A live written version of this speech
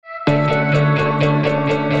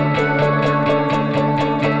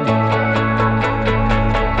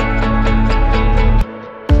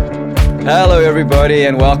Hello everybody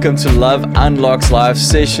and welcome to Love Unlocks Live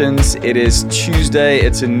Sessions. It is Tuesday,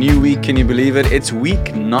 it's a new week, can you believe it? It's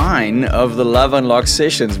week 9 of the Love Unlocks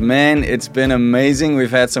Sessions. Man, it's been amazing.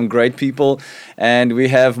 We've had some great people and we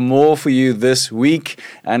have more for you this week.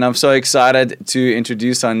 And I'm so excited to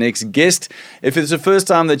introduce our next guest. If it's the first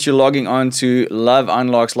time that you're logging on to Love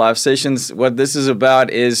Unlocks Live Sessions, what this is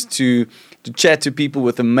about is to chat to people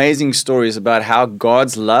with amazing stories about how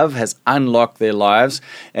God's love has unlocked their lives.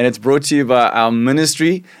 And it's brought to you by our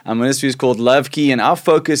ministry. Our ministry is called Love Key, and our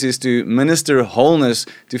focus is to minister wholeness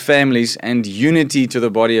to families and unity to the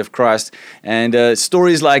body of Christ. And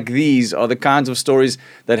stories like these are the kinds of stories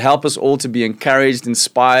that help us all to be encouraged,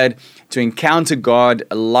 inspired, to encounter God,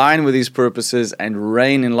 align with His purposes, and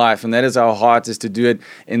reign in life. And that is our heart, is to do it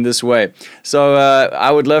in this way. So I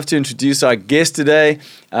would love to introduce our guest today.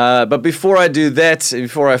 But before I do that,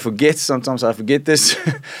 before I forget, sometimes I forget this,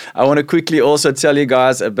 I want to quickly also tell you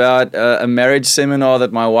guys about a marriage seminar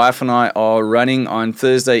that my wife and I are running on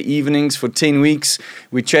Thursday evenings for 10 weeks.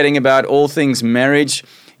 We're chatting about all things marriage.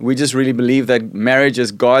 We just really believe that marriage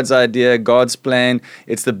is God's idea, God's plan.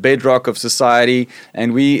 It's the bedrock of society,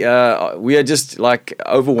 and we are just like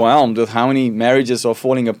overwhelmed with how many marriages are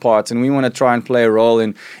falling apart. And we want to try and play a role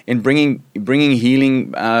in bringing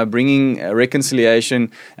healing, bringing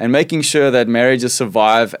reconciliation, and making sure that marriages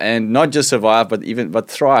survive, and not just survive, but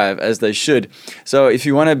thrive as they should. So if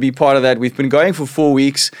you want to be part of that, we've been going for 4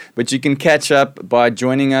 weeks, but you can catch up by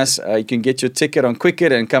joining us. You can get your ticket on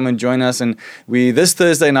Quicket and come and join us. And this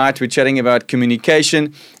Thursday night, we're chatting about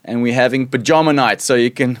communication, and we're having pajama night. So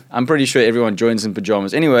I'm pretty sure everyone joins in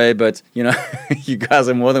pajamas anyway, but you guys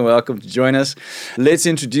are more than welcome to join us. Let's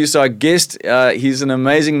introduce our guest. He's an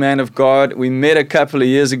amazing man of God. We met a couple of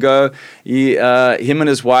years ago. Him and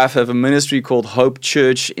his wife have a ministry called Hope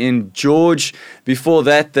Church in George. Before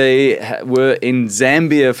that, they were in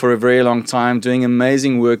Zambia for a very long time, doing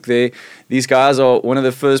amazing work there. These guys are one of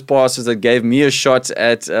the first pastors that gave me a shot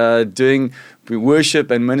at doing worship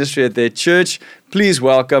and ministry at their church. Please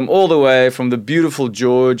welcome, all the way from the beautiful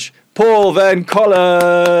George, Paul Van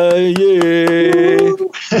Coller. Yeah.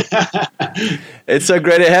 It's so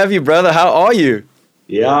great to have you, brother. How are you?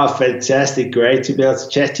 Yeah, fantastic. Great to be able to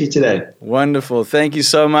chat to you today. Wonderful. Thank you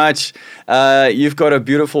so much. You've got a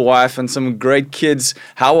beautiful wife and some great kids.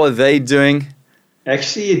 How are they doing?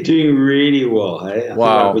 Actually, you're doing really well. Hey? I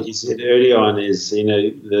Wow. think what you said early on is,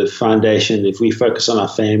 the foundation. If we focus on our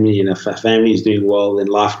family, and if our family is doing well, then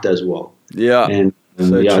life does well. Yeah. And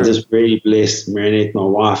So true. just really blessed. Marinette, my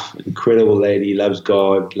wife, incredible lady, loves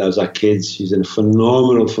God, loves our kids. She's a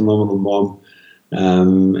phenomenal mom.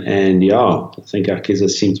 I think our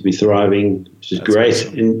kids seem to be thriving, which is That's great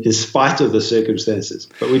awesome. in spite of the circumstances.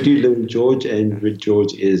 But we do live in George, and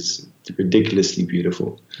George is ridiculously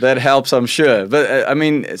beautiful. That helps, I'm sure.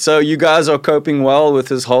 But so you guys are coping well with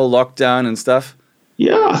this whole lockdown and stuff?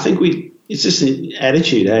 Yeah, I think it's just an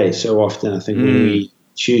attitude, so often I think when we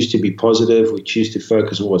choose to be positive, we choose to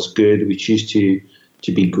focus on what's good, we choose to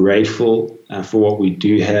be grateful for what we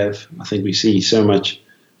do have. I think we see so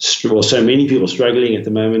many people struggling at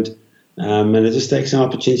the moment, and it just takes an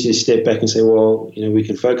opportunity to step back and say, well, we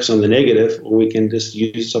can focus on the negative, or we can just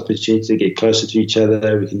use this opportunity to get closer to each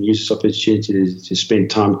other. We can use this opportunity to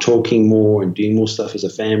spend time talking more and doing more stuff as a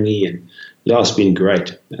family, and it's been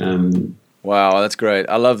great. Wow, that's great.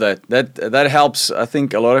 I love that. That helps, I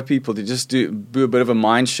think, a lot of people to just do a bit of a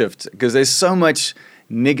mind shift, because there's so much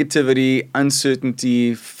negativity,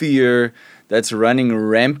 uncertainty, fear that's running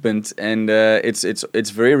rampant, and it's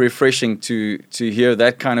very refreshing to hear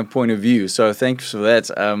that kind of point of view. So thanks for that.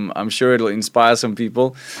 I'm sure it'll inspire some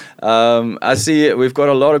people. I see we've got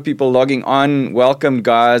a lot of people logging on. Welcome,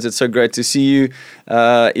 guys. It's so great to see you.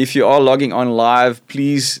 If you are logging on live,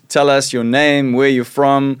 please tell us your name, where you're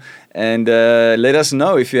from, and let us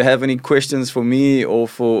know if you have any questions for me or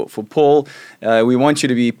for Paul. We want you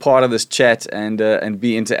to be part of this chat and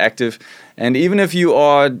be interactive. And even if you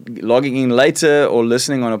are logging in later or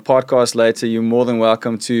listening on a podcast later, you're more than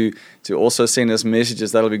welcome to also send us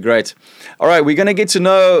messages. That'll be great. All right, we're going to get to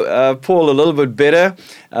know Paul a little bit better.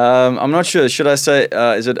 I'm not sure. Should I say,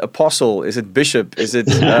 is it apostle? Is it bishop? Is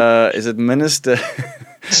it minister?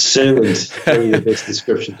 Servant, probably the best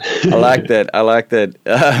description. I like that.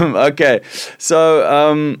 Okay,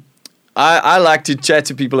 so I like to chat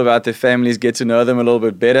to people about their families, get to know them a little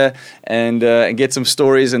bit better, and get some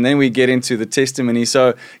stories, and then we get into the testimony.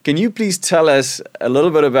 So can you please tell us a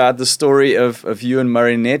little bit about the story of you and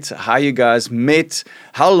Marinette, how you guys met,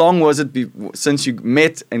 how long was it since you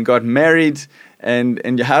met and got married,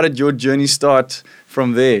 and how did your journey start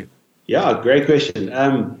from there? Yeah, great question.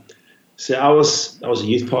 So I was a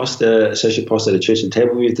youth pastor, associate pastor at a church in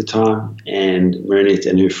Tableview at the time, and Marinette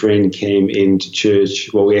and her friend came into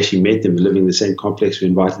church. Well, we actually met them living in the same complex. We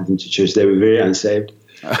invited them to church. They were very unsaved.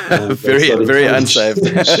 Very unsaved.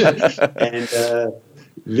 And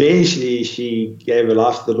eventually she gave her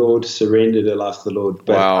life to the Lord, surrendered her life to the Lord.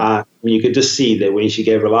 But wow. You could just see that when she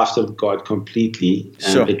gave her life to God completely,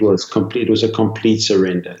 sure. it was a complete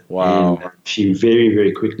surrender. Wow. And she very,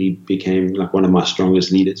 very quickly became like one of my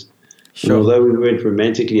strongest leaders. Sure. And although we weren't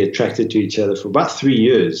romantically attracted to each other for about 3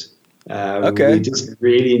 years, we just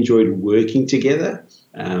really enjoyed working together.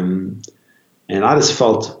 And I just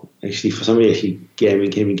felt, actually, for somebody actually gave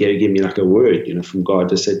me like a word, from God.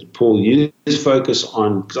 They said, Paul, you just focus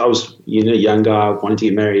on, because I was, a young guy, wanting to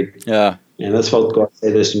get married. Yeah. And I just felt God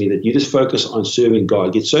say this to me, that you just focus on serving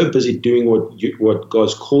God. Get so busy doing what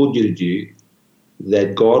God's called you to do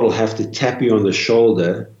that God will have to tap you on the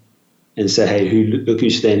shoulder and say, hey, look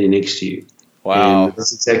who's standing next to you. Wow. And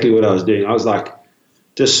that's exactly what I was doing. I was like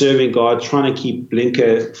just serving God, trying to keep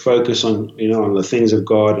blinker focus on, on the things of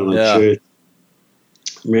God and on church.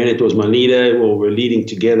 Marinette was my leader. Well, we're leading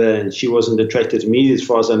together, and she wasn't attracted to me as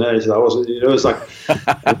far as I know. So I wasn't, it was like,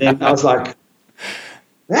 and then I was like,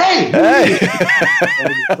 hey!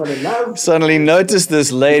 Suddenly noticed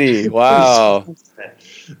this lady. Wow.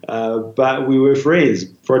 But we were friends,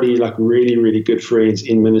 probably like really, really good friends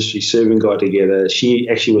in ministry, serving God together. She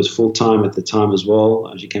actually was full-time at the time as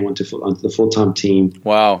well. She came onto the full-time team.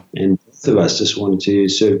 Wow. And both of us just wanted to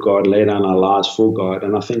serve God, lay down our lives for God.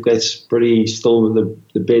 And I think that's pretty still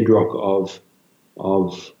the bedrock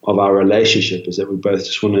of our relationship, is that we both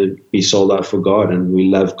just want to be sold out for God, and we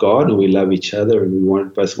love God and we love each other, and we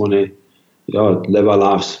both want to live our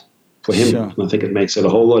lives for Him. Sure. And I think it makes it a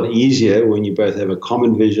whole lot easier when you both have a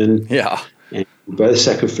common vision. Yeah. And you're both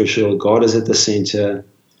sacrificial. God is at the center.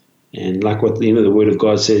 And like what the Word of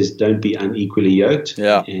God says, don't be unequally yoked.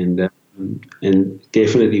 Yeah. And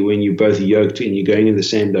definitely when you're both yoked and you're going in the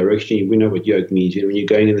same direction, we know what yoke means. When you're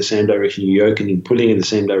going in the same direction, you're yoking and pulling in the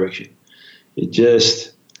same direction. It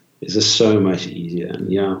just is just so much easier.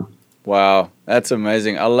 Yeah. Wow, that's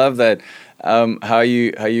amazing. I love that. How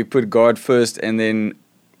you put God first, and then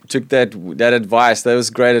took that advice. That was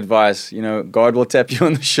great advice. God will tap you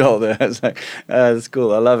on the shoulder. I was like, that's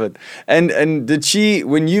cool. I love it. And did she,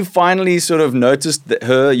 when you finally sort of noticed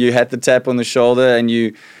her, you had the tap on the shoulder, and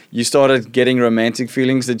you started getting romantic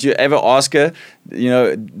feelings, did you ever ask her,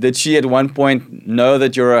 did she at one point know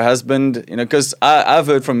that you're her husband? Because I've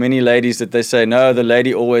heard from many ladies that they say, no, the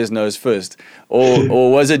lady always knows first.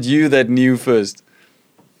 Or was it you that knew first?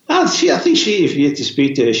 I think if you had to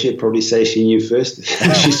speak to her, she'd probably say she knew first.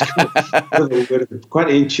 She's quite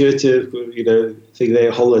intuitive, I think they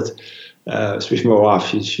hold it, especially my wife,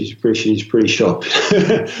 she's pretty sharp.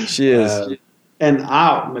 She is. And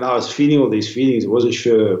I was feeling all these feelings. I wasn't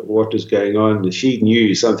sure what was going on. She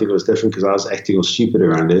knew something was different because I was acting all stupid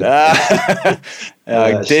around it.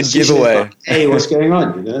 Dead giveaway. Like, hey, what's going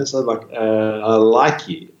on? So I'm like, I like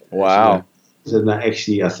you. Wow. So I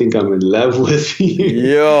think I'm in love with you.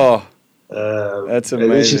 Yeah. That's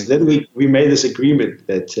amazing. And then we made this agreement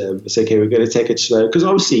that it's okay, we're going to take it slow. Because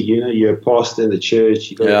obviously, you're a pastor in the church.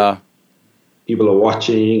 People are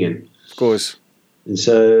watching. And of course. And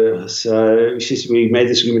so we made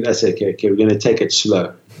this agreement. I said, okay, we're going to take it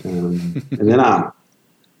slow. And then I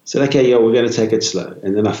said, okay, we're going to take it slow.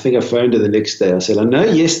 And then I think I phoned her the next day. I said, I know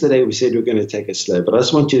yesterday we said we're going to take it slow, but I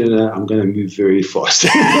just want you to know I'm going to move very fast.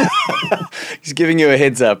 He's giving you a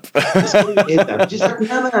heads up. She's like,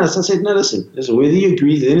 no. So I said, no, listen, whether you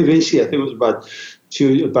agree. Then eventually, I think it was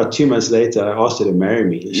about 2 months later, I asked her to marry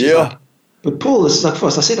me. Yeah. Like, but Paul, this is like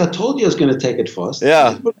fast. I said, I told you I was going to take it fast.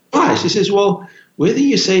 Yeah. Said, why? She says, well, whether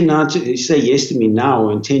you say yes to me now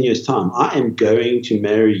or in 10 years' time, I am going to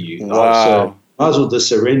marry you. Wow. So might as well just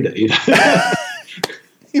surrender.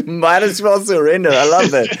 You might as well surrender. I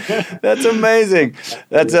love that. That's amazing.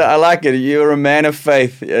 I like it. You're a man of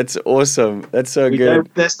faith. It's awesome. That's so good.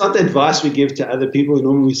 That's not the advice we give to other people.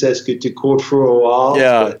 Normally we say it's good to court for a while.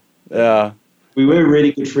 Yeah. We were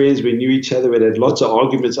really good friends. We knew each other. We had lots of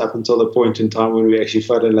arguments up until the point in time when we actually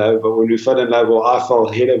fell in love. But when we fell in love, I fell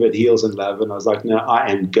head over heels in love. And I was like, no, I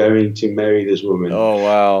am going to marry this woman. Oh,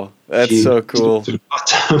 wow. That's so cool.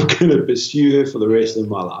 I'm going to pursue her for the rest of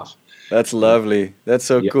my life. That's lovely. That's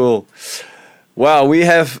so cool. Wow. We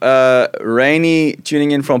have Rainey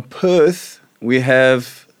tuning in from Perth. We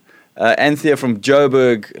have Anthea from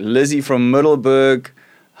Joburg, Lizzie from Middelburg,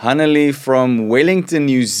 Hannelie from Wellington,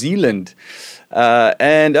 New Zealand.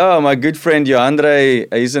 And my good friend Johandre,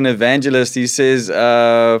 he's an evangelist. He says,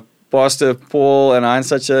 Pastor Paul, and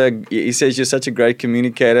he says you're such a great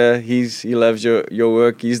communicator. He loves your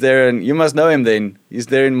work. He's there, and you must know him then. He's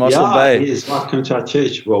there in Mossel Bay. Yeah, he is. Might come to our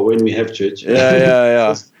church. Well, when we have church.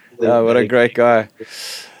 Yeah. What a great guy.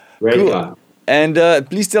 Great guy. And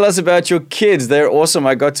please tell us about your kids. They're awesome.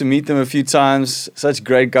 I got to meet them a few times. Such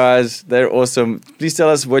great guys. They're awesome. Please tell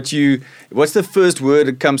us what's the first word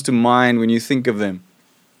that comes to mind when you think of them?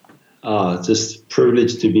 Just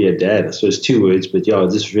privileged to be a dad. I suppose 2 words, but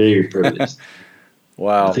just very privileged.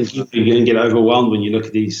 Wow. I think you're going to get overwhelmed when you look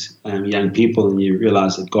at these young people and you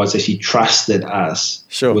realize that God's actually trusted us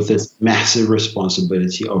with this massive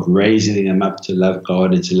responsibility of raising them up to love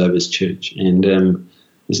God and to love His church. And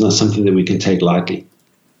it's not something that we can take lightly.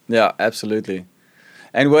 Yeah, absolutely.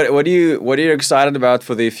 And what are you excited about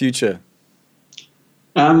for their future?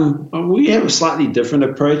 We have a slightly different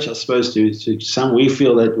approach, I suppose, to some. We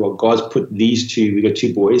feel that, God's put these two, we got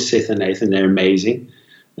 2 boys, Seth and Nathan, they're amazing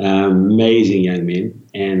young men.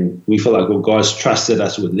 And we feel like, God's trusted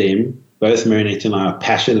us with them. Both Marinette and I are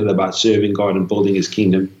passionate about serving God and building His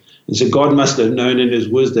kingdom. And so God must have known in His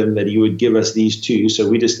wisdom that He would give us these 2. So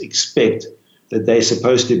we just expect that they're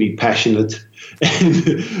supposed to be passionate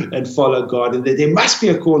and follow God, and that there must be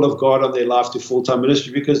a call of God on their life to full-time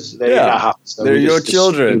ministry because they're in our house. So they're your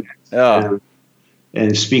children.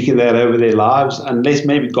 And speaking that over their lives, unless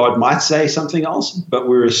maybe God might say something else, but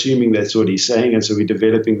we're assuming that's what He's saying, and so we're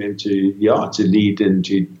developing them to lead and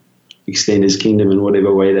to extend His kingdom in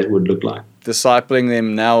whatever way that would look like. Discipling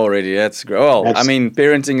them now already, that's great. Well,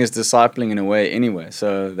 parenting is discipling in a way anyway,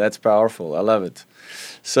 so that's powerful. I love it.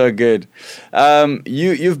 So good.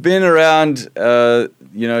 You've been around,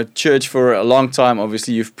 church for a long time.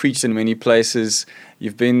 Obviously, you've preached in many places.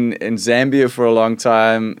 You've been in Zambia for a long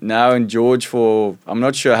time. Now in George for, I'm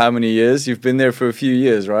not sure how many years. You've been there for a few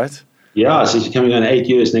years, right? Yeah, so it's coming on 8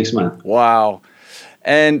 years next month. Wow.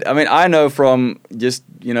 And I know from just,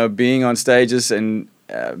 being on stages and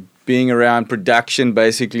being around production,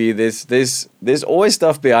 basically, there's always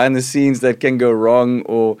stuff behind the scenes that can go wrong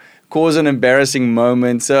or cause an embarrassing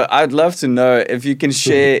moment. So I'd love to know if you can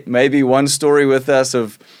share maybe one story with us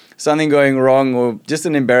of something going wrong or just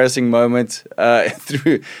an embarrassing moment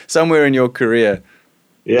through somewhere in your career.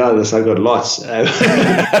 Yeah, I got lots. I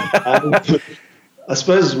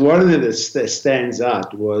suppose one of them that stands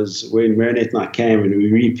out was when Marinette and I came and we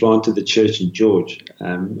replanted the church in George.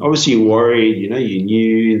 Obviously you're worried, you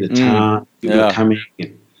knew in the town, people were coming.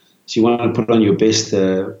 So you want to put on your best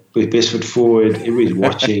foot forward. Everybody's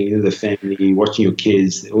watching, the family, watching your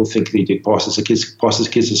kids. They all think they do pastors. Pastors'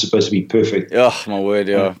 kids are supposed to be perfect. Oh, my word,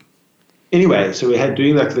 yeah. Anyway, so we had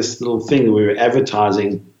doing like this little thing that we were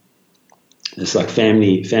advertising. It's like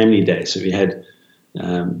family day. So we had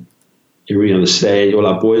everybody on the stage. All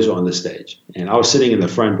our boys were on the stage. And I was sitting in the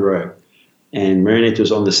front row. And Marinette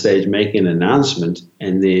was on the stage making an announcement,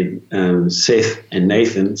 and then Seth and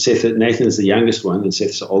Nathan. Nathan is the youngest one, and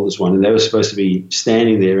Seth's the oldest one, and they were supposed to be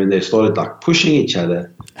standing there, and they started like pushing each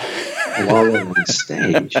other while they were on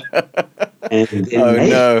stage. And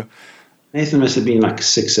then Nathan must have been like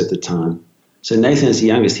 6 at the time. So Nathan is the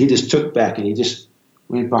youngest. He just took back and he just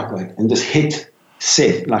went back and just hit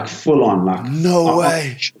Seth like full on, like no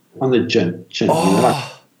way on the chin,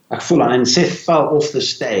 like full on, and Seth fell off the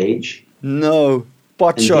stage. No,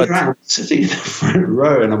 pot shot. I'm sitting in the front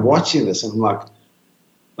row and I'm watching this and I'm like,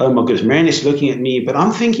 oh my goodness, Marinette's looking at me, but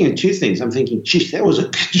I'm thinking of 2 things. I'm thinking, geez, that was a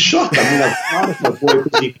good shot. I'm proud of my boy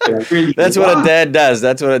because he really. That's what a dad does.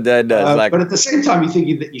 But at the same time, you're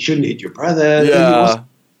thinking that you shouldn't hit your brother. Yeah.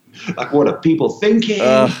 Like, what are people thinking?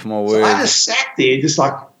 Oh, my word. So I just sat there just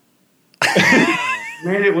like,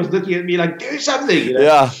 Marinette was looking at me like, do something.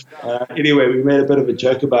 Yeah. Anyway, we made a bit of a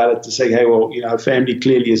joke about it to say, hey, well, our family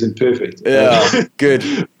clearly isn't perfect. Yeah, good.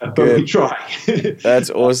 But we try. That's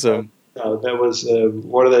awesome. That was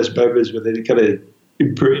one of those moments where they kind of,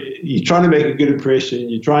 you're trying to make a good impression.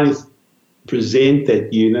 You're trying to present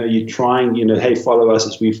that, you're trying, hey, follow us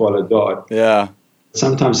as we follow God. Yeah.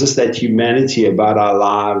 Sometimes just that humanity about our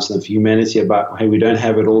lives and humanity about, hey, we don't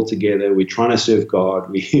have it all together. We're trying to serve God.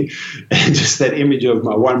 And just that image of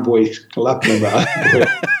my one boy clapping about.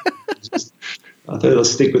 I thought it'll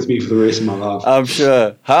stick with me for the rest of my life. I'm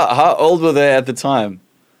sure. How old were they at the time?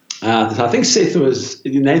 I think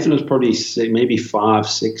Nathan was probably maybe 5,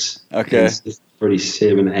 6. Okay. Probably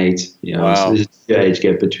 7, 8. Yeah. Wow. So there's a age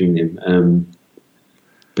gap between them.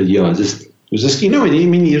 But yeah, it was just,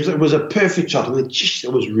 it was a perfect shot. I'm like, geez,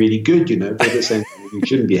 that was really good, but at the same time, You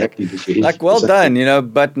shouldn't be happy because like, well done,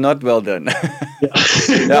 but not well done.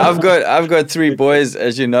 Now, I've got 3 boys,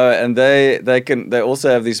 as you know, and they also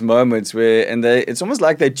have these moments where, it's almost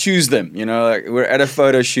like they choose them, like we're at a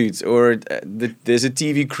photo shoot, or there's a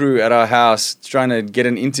TV crew at our house trying to get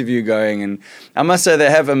an interview going, and I must say they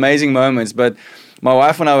have amazing moments. But my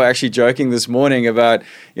wife and I were actually joking this morning about,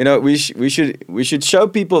 we should show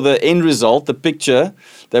people the end result, the picture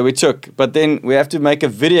that we took, but then we have to make a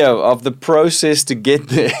video of the process to get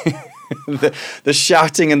there. the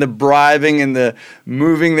shouting and the bribing and the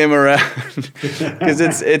moving them around, because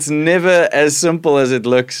it's never as simple as it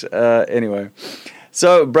looks. Anyway,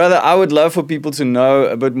 so brother, I would love for people to know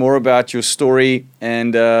a bit more about your story,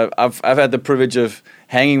 and I've had the privilege of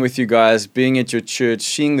hanging with you guys, being at your church,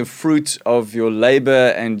 seeing the fruit of your labor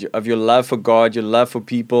and of your love for God, your love for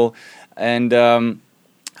people, and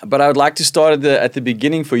but I would like to start at the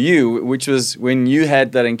beginning for you, which was when you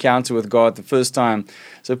had that encounter with God the first time.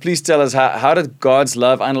 So please tell us, how did God's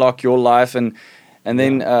love unlock your life, and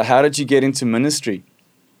then how did you get into ministry?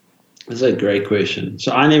 That's a great question.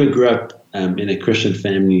 So I never grew up in a Christian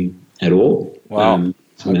family at all. Wow.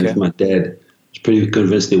 My dad was pretty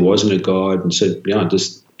convinced there wasn't a God, and so I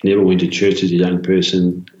just never went to church as a young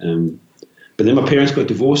person. But then my parents got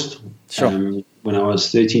divorced when I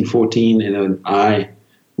was 13, 14, and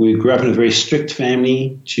we grew up in a very strict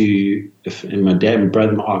family. And my dad and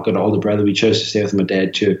brother, I got an older brother. We chose to stay with my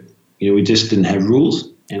dad too. We just didn't have rules,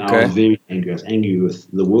 and I was very angry. I was angry with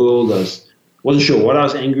the world. I wasn't sure what I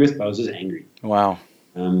was angry with, but I was just angry. Wow.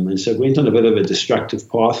 And so I went on a bit of a destructive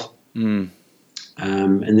path. And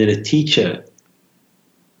then a teacher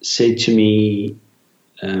said to me,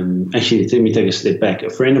 actually, let me take a step back. A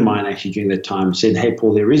friend of mine actually during that time said, "Hey,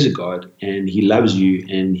 Paul, there is a God, and he loves you,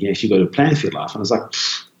 and he actually got a plan for your life." And I was like,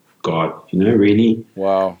 God, really?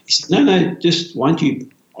 Wow. He said, no, just why don't you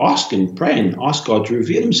ask and pray and ask God to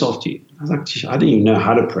reveal himself to you? I was like, I didn't even know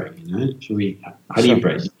how to pray, how do you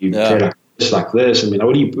pray? You pray like this. I mean,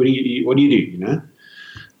 what do you do,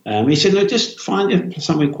 He said, no, just find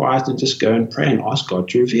somewhere quiet and just go and pray and ask God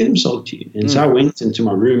to reveal himself to you. And so I went into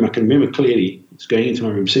my room. I can remember clearly going into my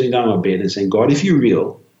room, sitting down on my bed and saying, God, if you're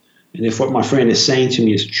real, and if what my friend is saying to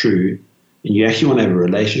me is true, and you actually want to have a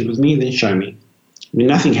relationship with me, then show me. I mean,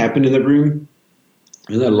 nothing happened in the room.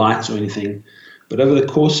 There were no lights or anything. But over the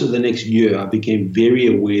course of the next year, I became very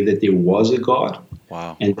aware that there was a God.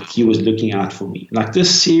 Wow. And that he was looking out for me. Like this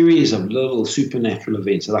series of little supernatural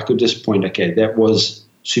events that I could just point, okay, that was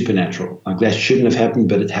supernatural. Like that shouldn't have happened,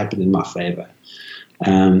 but it happened in my favor.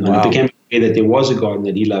 And I became aware that there was a God and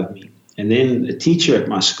that he loved me. And then a teacher at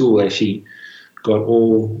my school actually got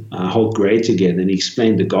our whole grade together, and he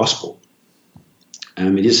explained the gospel.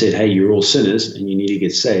 He just said, hey, you're all sinners and you need to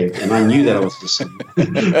get saved. And I knew that I was a sinner.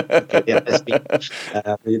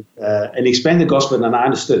 And he explained the gospel, and I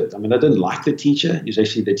understood it. I mean, I didn't like the teacher. He was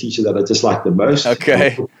actually the teacher that I disliked the most.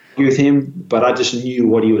 Okay. With him, but I just knew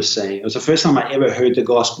what he was saying. It was the first time I ever heard the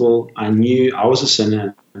gospel. I knew I was a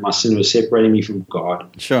sinner. My sin was separating me from God.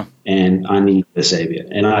 Sure. And I needed a savior.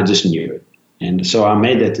 And I just knew it. And so I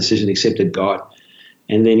made that decision, accepted God.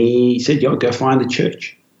 And then he said, go find a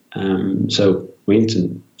church. So went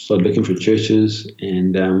and started looking for churches,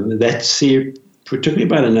 and took me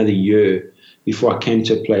about another year before I came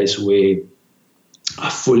to a place where I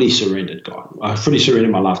fully surrendered God. I fully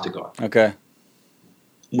surrendered my life to God. Okay.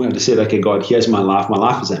 When I said, okay, God, here's my life. My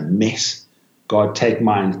life is a mess. God, take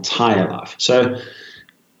my entire life. So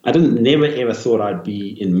I never ever thought I'd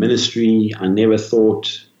be in ministry. I never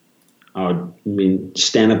thought I would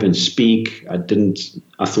stand up and speak. I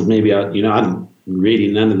thought maybe I didn't really,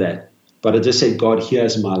 none of that. But I just said, God,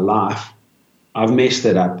 here's my life. I've messed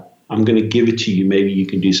it up. I'm going to give it to you. Maybe you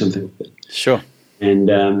can do something with it. Sure. And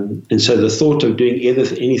so the thought of doing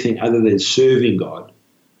anything other than serving God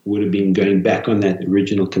would have been going back on that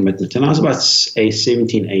original commitment. And I was about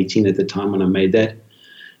 17, 18 at the time when I made that.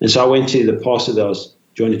 And so I went to the pastor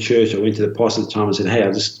joined a church. I went to the pastor at the time and said, hey,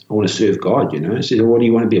 I want to serve God, He said, well, do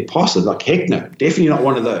you want to be a pastor? Like, heck no, definitely not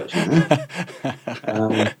one of those,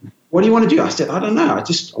 What do you want to do? I said, I don't know. I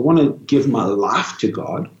want to give my life to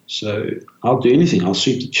God. So I'll do anything. I'll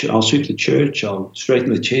sweep the church. I'll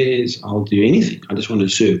straighten the chairs. I'll do anything. I just want to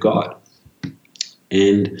serve God.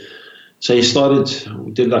 And so we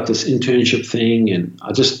did like this internship thing. And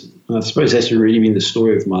I suppose that's really been the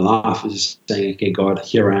story of my life, is just saying, okay, God,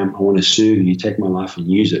 here I am. I want to serve you. Take my life and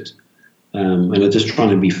use it. And I'm just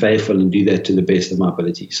trying to be faithful and do that to the best of my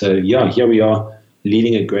ability. So yeah, here we are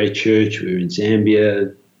leading a great church. We're in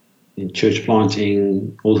Zambia, in church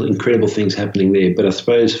planting, all the incredible things happening there. But I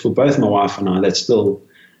suppose for both my wife and I, that's still,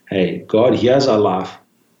 hey, God, here's our life.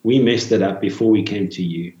 We messed it up before we came to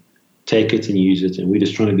you. take it and use it, and we're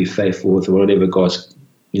just trying to be faithful with whatever God's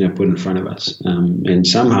put in front of us. And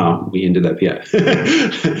somehow we ended up here.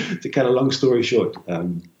 To cut a long story short.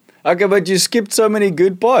 Okay, but you skipped so many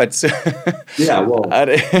good parts. Yeah, well,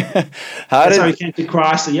 that's how we came to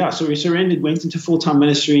Christ. And so we surrendered, went into full-time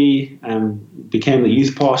ministry, became the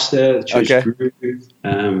youth pastor. The church grew,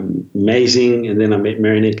 amazing. And then I met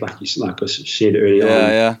Marinette, like I shared earlier on.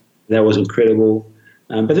 Yeah. That was incredible.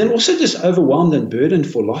 But then also just overwhelmed and burdened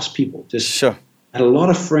for lost people. Sure. I had a lot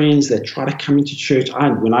of friends that try to come into church.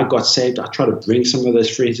 When I got saved, I tried to bring some of those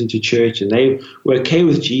friends into church, and they were okay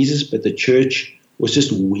with Jesus, but the church was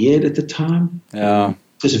just weird at the time. Yeah.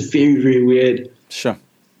 It was very, very weird. Sure.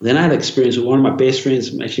 Then I had experience with one of my best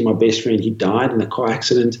friends, actually my best friend, he died in a car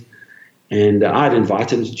accident, and I had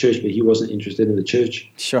invited him to church, but he wasn't interested in the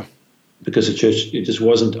church. Sure. Because the church, it just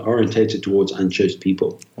wasn't orientated towards unchurched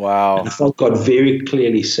people. Wow. And I felt God very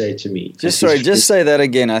clearly say to me. Just say that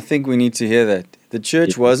again. I think we need to hear that. The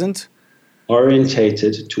church wasn't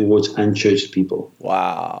orientated towards unchurched people.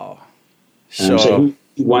 Wow. Sure. So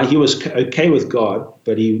he was okay with God,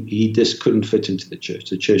 but he just couldn't fit into the church.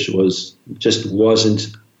 The church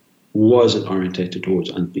wasn't orientated towards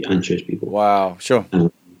unchurched people. Wow. Sure.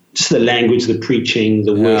 Just the language, the preaching,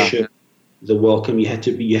 the worship, the welcome. You had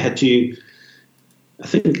to. I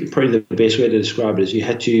think probably the best way to describe it is you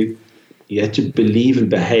had to believe and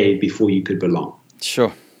behave before you could belong.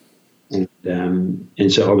 Sure.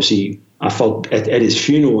 And so obviously I felt at his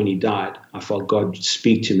funeral when he died, I felt God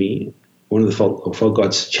speak to me. I felt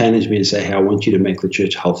God challenge me and say, "Hey, I want you to make the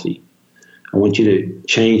church healthy. I want you to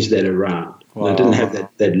change that around." Wow. I didn't have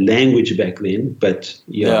that language back then, but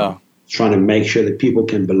trying to make sure that people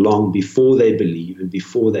can belong before they believe and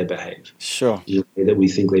before they behave. Sure. In the way that we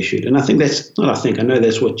think they should. And I think I know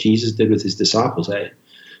that's what Jesus did with his disciples.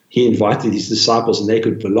 He invited his disciples and they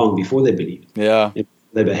could belong before they believed. Yeah.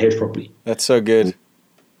 They behaved properly. That's so good.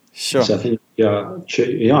 Sure. So I think,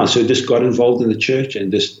 so just got involved in the church,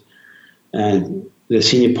 and just the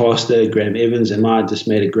senior pastor, Graham Evans, and I just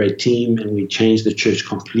made a great team, and we changed the church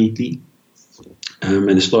completely.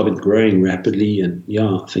 And it started growing rapidly. And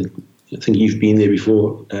I think you've been there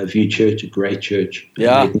before. View Church, a great church.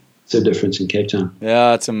 Yeah. It's a difference in Cape Town.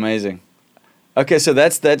 Yeah, it's amazing. Okay, so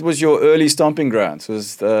that was your early stomping grounds.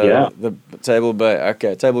 Was the Table Bay?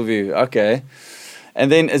 Okay, Table View. Okay. And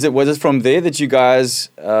then was it from there that you guys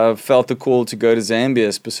felt the call to go to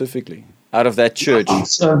Zambia specifically, out of that church?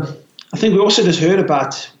 So I think we also just heard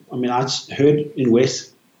about, I heard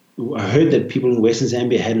that people in Western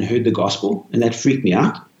Zambia hadn't heard the gospel, and that freaked me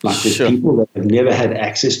out. Like there's people that have never had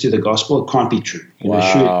access to the gospel. It can't be true.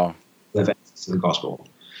 Wow. They have access to the gospel.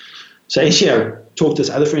 So actually I talked to this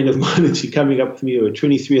other friend of mine that's coming up with me. We were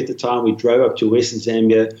 23 at the time. We drove up to Western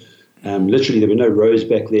Zambia. Literally, there were no roads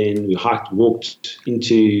back then. We walked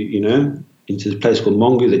into the place called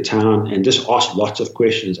Mongu, the town, and just asked lots of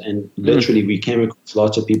questions. And literally, we came across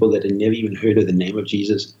lots of people that had never even heard of the name of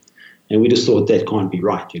Jesus. And we just thought that can't be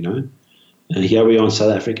right, And here we are in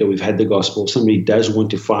South Africa. We've had the gospel. If somebody does want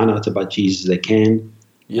to find out about Jesus, they can.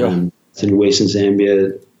 Yeah. It's in Western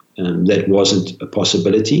Zambia. That wasn't a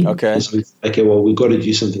possibility. Okay. So we've got to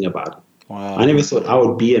do something about it. Wow. I never thought I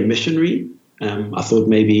would be a missionary. I thought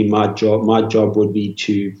maybe my job would be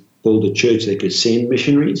to build a church that could send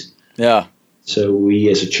missionaries. Yeah. So we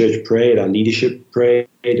as a church prayed, our leadership prayed,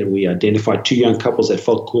 and we identified 2 young couples that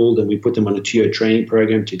felt called, and we put them on a 2-year training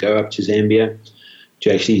program to go up to Zambia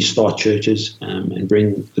to actually start churches and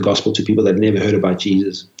bring the gospel to people that never heard about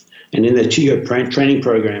Jesus. And in the 2-year training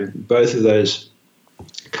program, both of those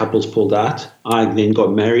couples pulled out. I then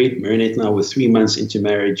got married. Marinette and I were 3 months into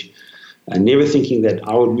marriage. Never thinking that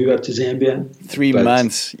I would move up to Zambia. 3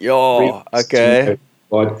 months. Okay.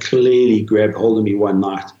 God clearly grabbed hold of me one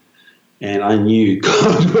night, and I knew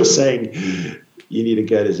God was saying, "You need to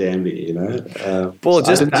go to Zambia." Paul,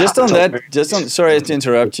 sorry to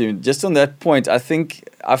interrupt you. Just on that point, I think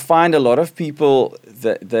I find a lot of people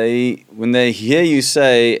that when they hear you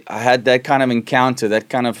say, "I had that kind of encounter,"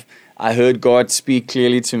 I heard God speak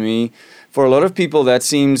clearly to me. For a lot of people, that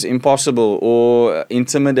seems impossible or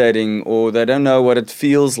intimidating, or they don't know what it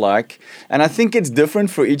feels like. And I think it's different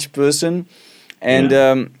for each person. And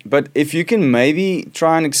but if you can maybe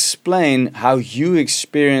try and explain how you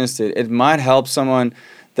experienced it, it might help someone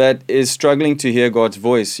that is struggling to hear God's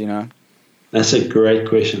voice, That's a great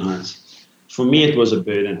question, Hans. For me, it was a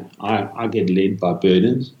burden. I get led by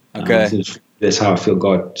burdens. Okay. That's how I feel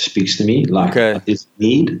God speaks to me. Like this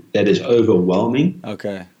need that is overwhelming.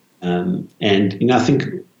 Okay. And I think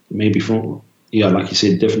maybe like you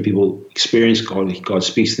said, different people experience God. God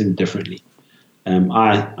speaks to them differently.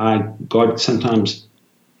 Sometimes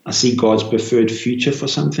I see God's preferred future for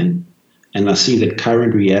something, and I see the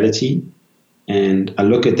current reality, and I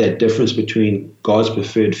look at that difference between God's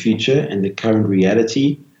preferred future and the current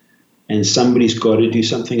reality, and somebody's got to do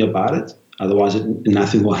something about it, otherwise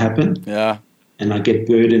nothing will happen. Yeah. And I get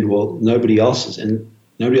burdened. Well, nobody else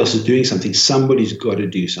is doing something. Somebody's got to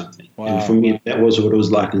do something. Wow. And for me, that was what it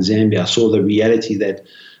was like in Zambia. I saw the reality that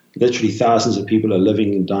literally thousands of people are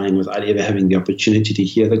living and dying without ever having the opportunity to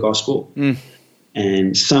hear the gospel.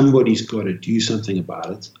 And somebody's got to do something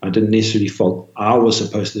about it. I didn't necessarily feel I was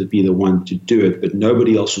supposed to be the one to do it, but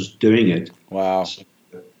nobody else was doing it. Wow.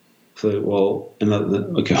 So well,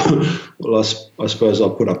 okay, well, I suppose I'll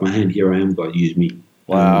put up my hand. Here I am, God, use me.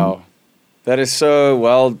 Wow. That is so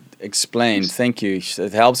well explained. Thank you.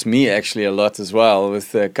 It helps me actually a lot as well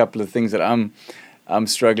with a couple of things that I'm not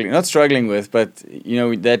struggling with, but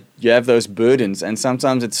that you have those burdens, and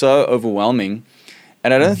sometimes it's so overwhelming.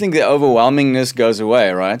 And I don't think the overwhelmingness goes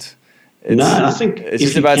away, right? No, I think it's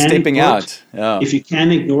just about stepping out. Yeah. If you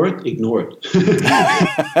can ignore it, ignore it.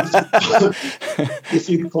 If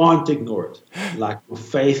you can't ignore it, like your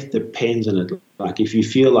faith depends on it. Like if you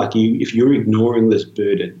feel like if you're ignoring this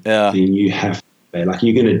burden, then you have to pay. Like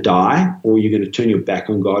you're going to die, or you're going to turn your back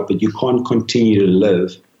on God, but you can't continue to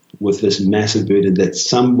live with this massive burden that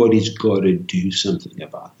somebody's got to do something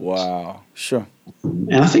about. Wow, sure.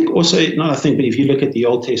 And I think also, but if you look at the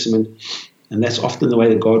Old Testament, and that's often the way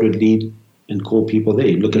that God would lead and call people there.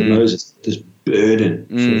 You look at Moses, this burden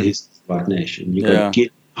for his white nation. You've got to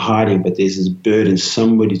get hiding, but there's this burden.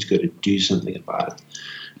 Somebody's got to do something about it.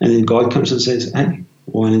 And then God comes and says, hey,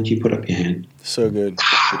 why don't you put up your hand? So good.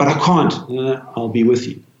 But I can't. No, I'll be with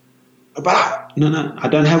you. But I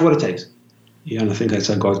don't have what it takes. Yeah, and I think that's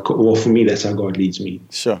how God, well, for me, that's how God leads me.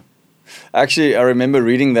 Sure. Actually, I remember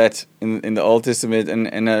reading that in the Old Testament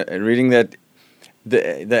and reading that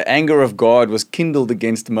the anger of God was kindled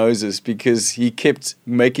against Moses because he kept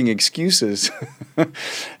making excuses.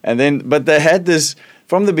 But they had this,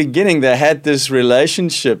 from the beginning, they had this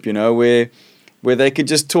relationship, where they could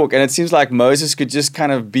just talk. And it seems like Moses could just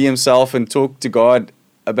kind of be himself and talk to God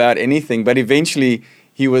about anything. But eventually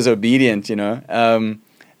he was obedient, And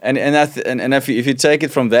if you take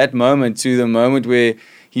it from that moment to the moment where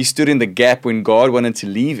he stood in the gap when God wanted to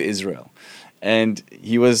leave Israel, and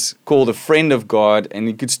he was called a friend of God, and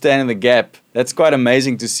he could stand in the gap. That's quite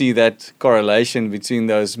amazing to see that correlation between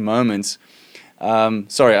those moments.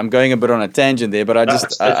 Sorry, I'm going a bit on a tangent there, but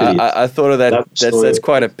I thought of that. That's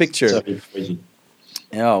quite a picture.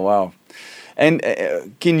 Yeah, wow. And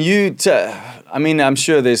can you? I'm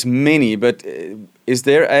sure there's many, but is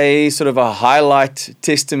there a sort of a highlight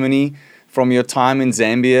testimony from your time in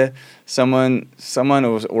Zambia? Someone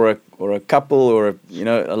or a couple or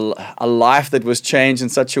a life that was changed in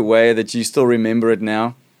such a way that you still remember it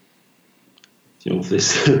now?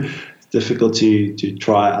 It's difficult to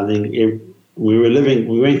try. I think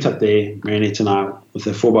we went up there, Marinette and I, with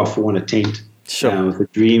a 4x4 and a tent, with a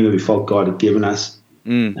dream that we felt God had given us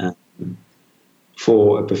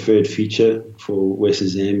for a preferred future for Western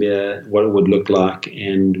Zambia, what it would look like.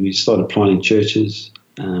 And we started planting churches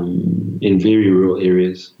in very rural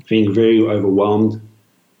areas, being very overwhelmed.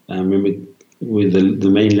 Remember, with the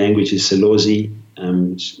main language is Selozi,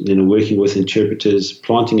 then working with interpreters,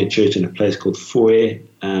 planting a church in a place called Foe,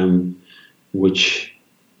 which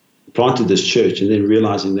planted this church, and then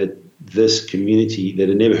realizing that this community that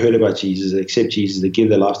had never heard about Jesus, that accept Jesus, that give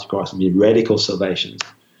their lives to Christ, and be radical salvations,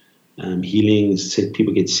 healings,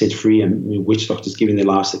 people get set free, and witch doctors giving their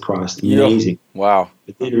lives to Christ. Amazing. Wow.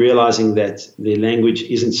 But then realizing that their language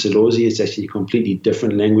isn't Selozi, it's actually a completely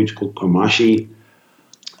different language called Komashi.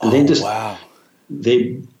 And then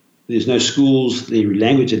there's no schools, the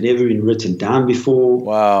language had never been written down before.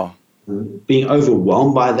 Wow. Being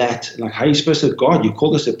overwhelmed by that. Like, how are you supposed to, God, you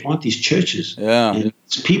called us to plant these churches. Yeah. And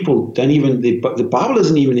people don't even, the Bible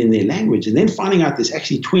isn't even in their language. And then finding out there's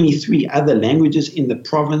actually 23 other languages in the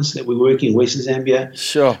province that we're working in Western Zambia.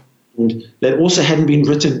 Sure. And that also hadn't been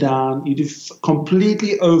written down. You're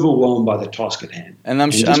completely overwhelmed by the task at hand. And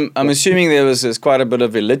I'm assuming there's quite a bit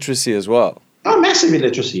of illiteracy as well. Oh, massive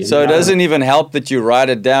illiteracy. So it doesn't even help that you write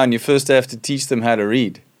it down. You first have to teach them how to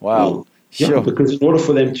read. Wow. Well, sure. Yeah, because in order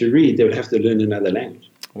for them to read, they would have to learn another language.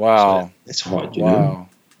 Wow. So that's hard, you know.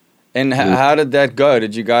 And how did that go?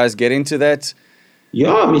 Did you guys get into that?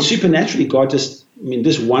 Yeah, supernaturally, this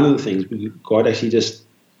is one of the things. God actually just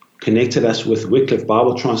connected us with Wycliffe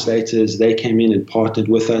Bible translators. They came in and partnered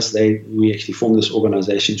with us. We actually formed this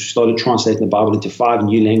organization. We started translating the Bible into 5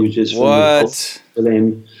 new languages. What? For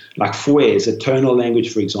them. Like Foe is a tonal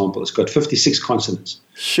language, for example. It's got 56 consonants.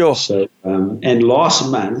 Sure. So, and last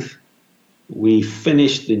month, we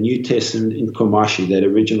finished the New Testament in Chumash, that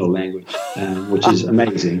original language, which is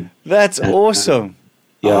amazing. That's awesome.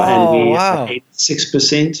 And we wow.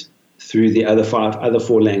 86% through the other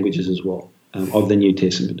four languages as well of the New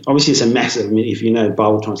Testament. Obviously, it's a massive. I mean, if you know,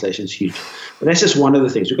 Bible translation is huge. But that's just one of the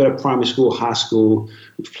things. We've got a primary school, high school.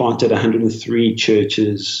 We've planted 103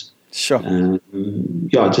 churches. Sure.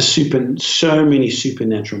 Just so many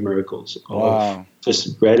supernatural miracles of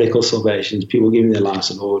just radical salvations, people giving their lives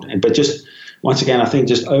to the Lord. But just, once again, I think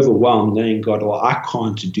just overwhelmed knowing, God, well, I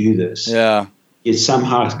can't do this. Yeah. Yet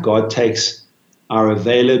somehow God takes our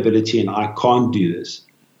availability and I can't do this.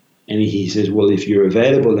 And he says, well, if you're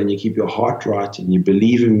available and you keep your heart right and you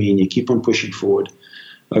believe in me and you keep on pushing forward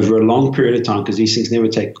over a long period of time, because these things never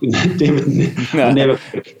never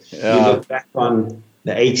quick. You look back on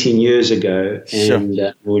the 18 years ago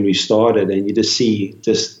and when we started, and you just see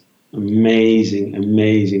just amazing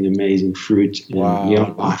fruit in your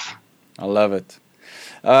life. I love it.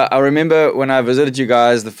 I remember when I visited you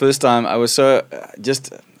guys the first time, I was so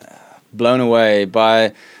just blown away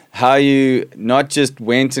by how you not just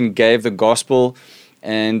went and gave the gospel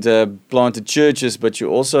and planted churches, but you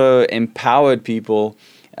also empowered people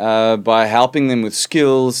by helping them with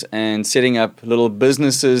skills and setting up little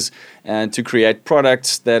businesses to create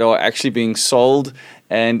products that are actually being sold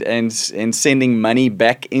and sending money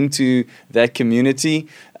back into that community.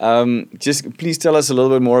 Just please tell us a little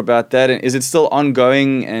bit more about that. And is it still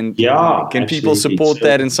ongoing? And can people support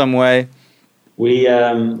that in some way? We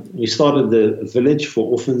started the village for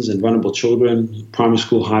orphans and vulnerable children, primary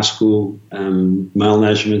school, high school,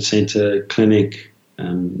 malnourishment center, clinic,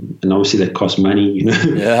 and obviously that costs money, you know.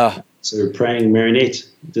 Yeah. So we're praying. Marinette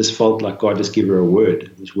just felt like God just gave her a word,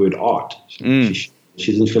 this word art. She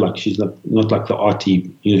doesn't feel like she's not like the arty,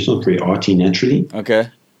 you know, it's not very arty naturally. Okay.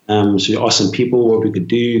 So we asked some people what we could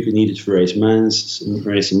do. We needed to raise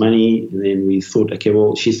some money. And then we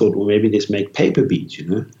thought, she thought, maybe let's make paper beads, you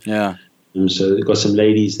know. Yeah. So we got some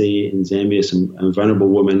ladies there in Zambia, some vulnerable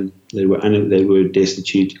women. They were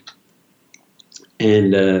destitute,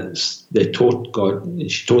 and they taught God.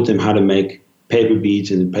 She taught them how to make paper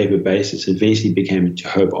beads and paper bases. Eventually, became into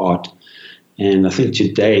Hope Art, and I think to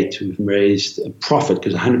date we've raised a profit,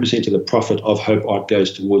 because 100% of the profit of Hope Art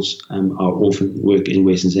goes towards our orphan work in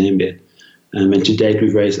Western Zambia. And to date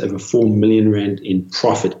we've raised over 4 million rand in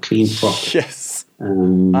profit, clean profit. Yes.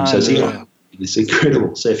 So it's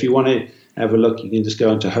incredible. So if you want to have a look, you can just go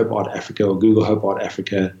into Hope Art Africa or Google Hope Art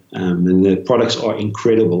Africa, and the products are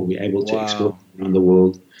incredible. We're able to export around the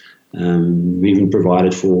world. We even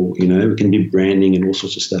provided for, you know, we can do branding and all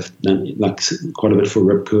sorts of stuff, like quite a bit for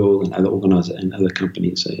Rip Curl and other organizers and other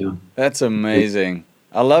companies. So yeah, that's amazing.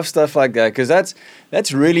 I love stuff like that, because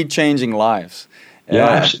that's really changing lives.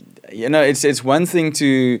 You know, it's one thing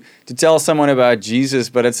to tell someone about Jesus,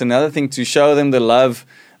 but it's another thing to show them the love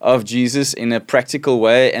of Jesus in a practical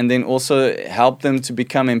way, and then also help them to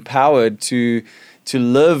become empowered to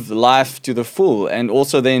live life to the full, and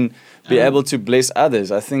also then be able to bless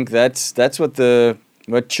others. I think that's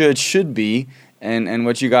what church should be, and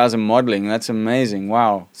what you guys are modeling. That's amazing.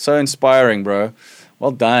 Wow, so inspiring, bro.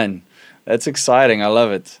 Well done. That's exciting. I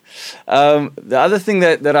love it. The other thing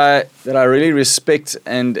that I really respect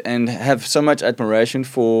and have so much admiration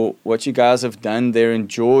for what you guys have done there in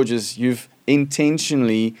George is you've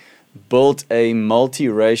intentionally built a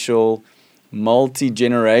multiracial,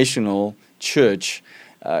 multi-generational church.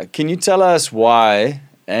 Can you tell us why,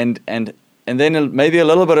 and then maybe a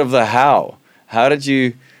little bit of the how? How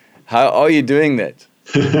are you doing that?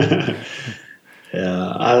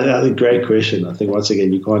 I think great question. I think once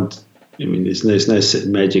again you can't. I mean, there's no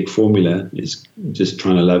magic formula. It's just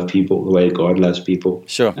trying to love people the way God loves people.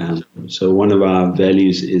 Sure. So one of our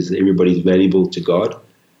values is everybody's valuable to God,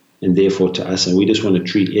 and therefore to us. And we just want to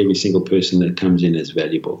treat every single person that comes in as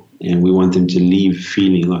valuable. And we want them to leave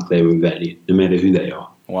feeling like they were valued, no matter who they are.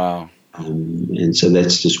 Wow. And so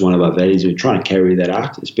that's just one of our values. We're trying to carry that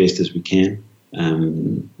out as best as we can.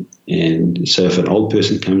 And so if an old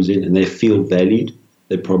person comes in and they feel valued,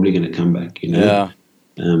 they're probably going to come back, you know. Yeah.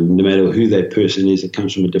 No matter who that person is, that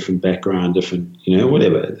comes from a different background, different, you know,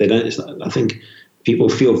 whatever. They don't. I think people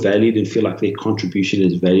feel valued and feel like their contribution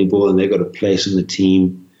is valuable, and they've got a place in the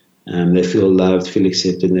team. They feel loved, feel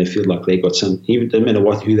accepted, and they feel like they got some. Even no matter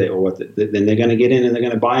who they are, then they're going to get in and they're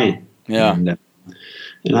going to buy in. Yeah.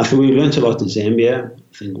 And I think we learned a lot in Zambia.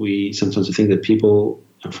 I think we think that people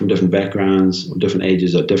from different backgrounds or different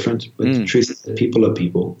ages are different, but the truth is that people are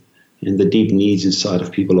people, and the deep needs inside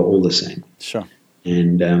of people are all the same. Sure.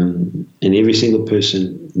 And every single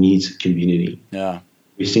person needs community. Yeah.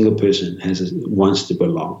 Every single person wants to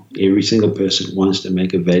belong. Every single person wants to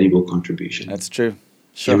make a valuable contribution. That's true.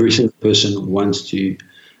 Sure. Every single person wants to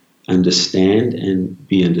understand and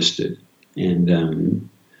be understood. And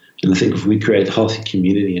I think if we create healthy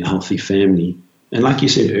community and healthy family, and like you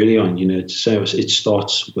said early on, so it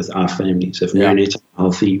starts with our family. So if Marinette are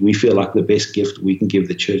healthy, we feel like the best gift we can give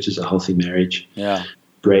the church is a healthy marriage,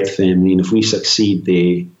 great family. And if we succeed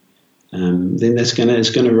there, then it's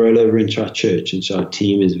gonna roll over into our church. And so our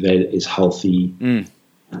team is healthy.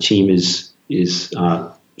 Our team is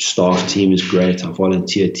our staff team is great. Our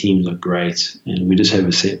volunteer teams are great, and we just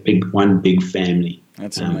have one big family.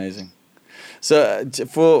 That's amazing. So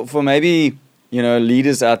for maybe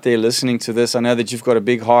leaders out there listening to this, I know that you've got a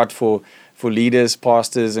big heart for leaders,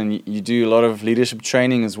 pastors, and you do a lot of leadership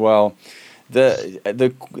training as well.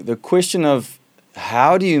 The question of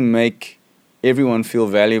how do you make everyone feel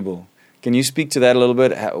valuable? Can you speak to that a little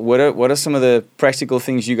bit? What are some of the practical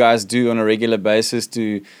things you guys do on a regular basis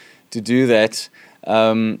to do that?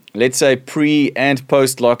 Let's say pre and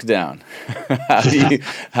post lockdown.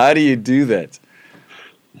 How do you do that?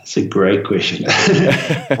 That's a great question.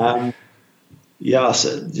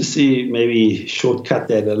 So just to maybe shortcut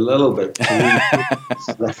that a little bit,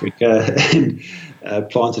 South Africa and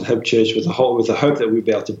planted Hope Church with the hope that we'd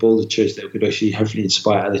be able to build a church that could actually hopefully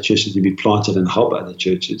inspire other churches to be planted and help other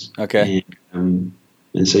churches. Okay. And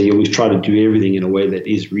so we try to do everything in a way that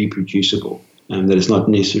is reproducible, that is not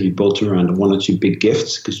necessarily built around one or two big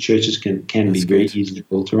gifts, because churches can be very easily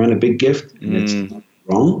built around a big gift, and that's not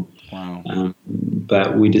wrong. Wow.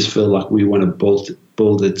 But we just feel like we want to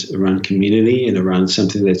build it around community and around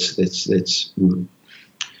something that's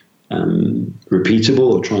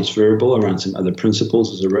repeatable or transferable around some other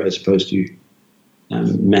principles as opposed to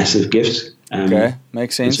massive gifts. Okay,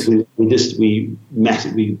 makes sense. So we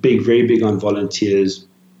very big on volunteers.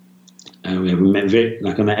 We have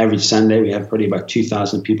like on an average Sunday, we have probably about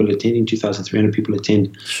 2,000 people attending, 2,300 people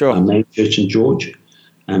attend our main church in George.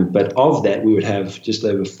 But of that, we would have just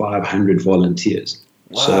over 500 volunteers.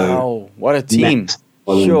 Wow, so what a team.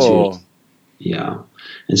 Volunteers. Sure. Yeah.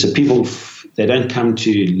 And so people, they don't come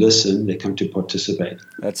to listen, they come to participate.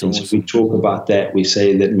 That's and awesome. So we talk about that. We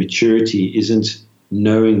say that maturity isn't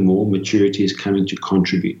knowing more, maturity is coming to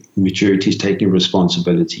contribute. Maturity is taking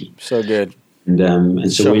responsibility. So good.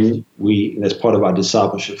 And so when that's part of our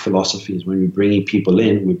discipleship philosophy is when we're bringing people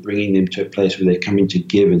in, we're bringing them to a place where they're coming to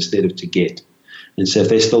give instead of to get. And so if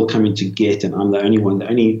they're still coming to get, and I'm the only one,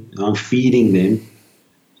 I'm feeding them,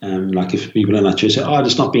 like if people in our church say,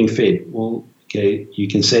 it's not being fed. Well, okay, you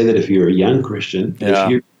can say that if you're a young Christian. If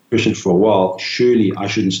you're a Christian for a while, surely I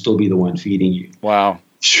shouldn't still be the one feeding you. Wow.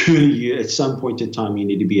 Surely at some point in time, you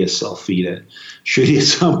need to be a self-feeder. Surely at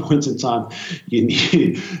some point in time, you need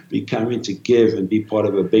to be coming to give and be part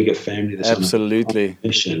of a bigger family that's absolutely on a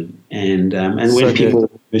mission. And when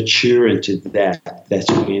people mature into that,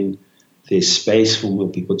 that's when there's space for more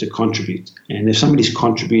people to contribute. And if somebody's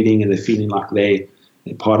contributing and they're feeling like they're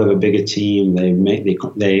part of a bigger team,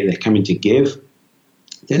 they're coming to give,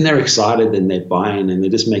 then they're excited and they're buying and they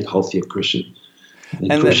just make healthier Christians.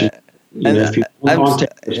 If people aren't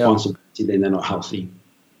taking responsibility, then they're not healthy.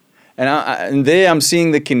 And there I'm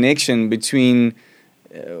seeing the connection between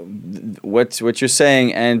what you're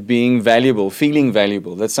saying and being valuable, feeling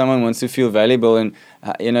valuable, that someone wants to feel valuable. And,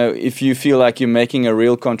 if you feel like you're making a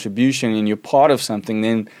real contribution and you're part of something,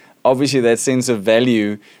 then obviously that sense of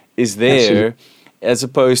value is there. Absolutely. As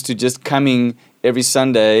opposed to just coming every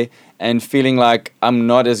Sunday and feeling like I'm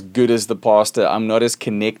not as good as the pastor, I'm not as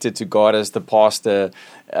connected to God as the pastor.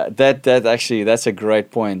 That's a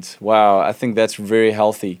great point. Wow, I think that's very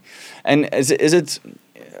healthy. And is it?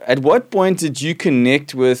 At what point did you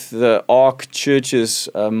connect with the ARC Church's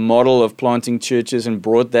model of planting churches and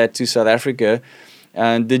brought that to South Africa?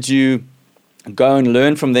 And did you go and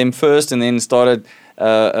learn from them first and then started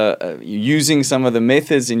using some of the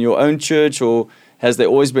methods in your own church, or has there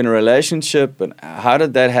always been a relationship? And how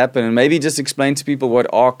did that happen? And maybe just explain to people what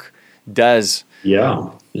ARC does. Yeah,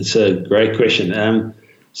 it's a great question.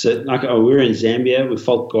 So we're in Zambia. We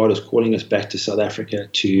felt God is calling us back to South Africa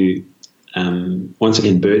to once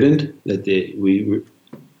again burdened that we were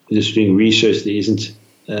just doing research. There isn't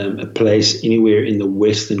a place anywhere in the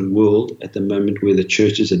Western world at the moment where the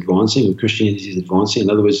church is advancing, or Christianity is advancing. In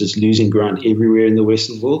other words, it's losing ground everywhere in the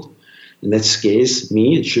Western world. And that scares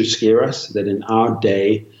me. It should scare us that in our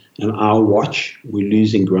day and our watch, we're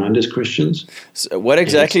losing ground as Christians. So what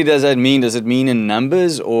exactly does that mean? Does it mean in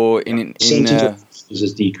numbers or in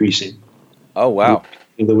is decreasing? Oh, wow.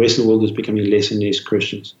 In the Western world, is becoming less and less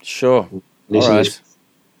Christians. Sure. Less all right.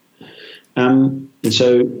 And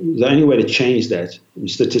so the only way to change that,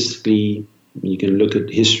 statistically, you can look at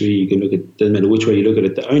history, doesn't matter which way you look at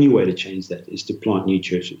it, the only way to change that is to plant new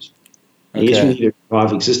churches. Okay. Yes, we need a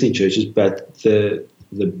revive existing churches, but the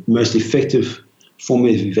most effective form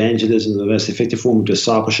of evangelism, the most effective form of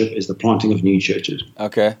discipleship is the planting of new churches.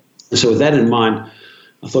 Okay. So with that in mind,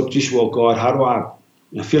 I thought, just, well, God, how do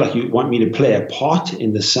I feel like you want me to play a part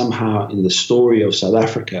in this somehow in the story of South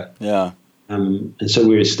Africa. Yeah. And so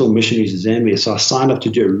we were still missionaries in Zambia. So I signed up to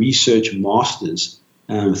do a research master's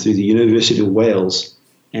through the University of Wales,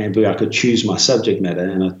 and where I could choose my subject matter.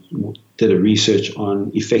 And I did a research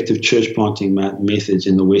on effective church planting methods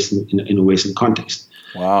in the Western context.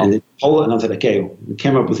 Wow. And I thought, okay, we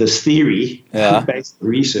came up with this theory based on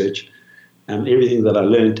research, everything that I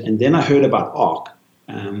learned. And then I heard about ARC,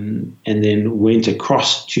 and then went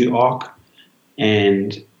across to ARC,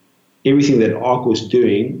 and everything that ARC was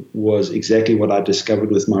doing was exactly what I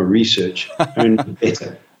discovered with my research, only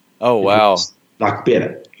better. Oh, wow. Like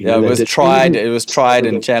better. It was tried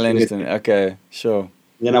and challenged. And okay, sure.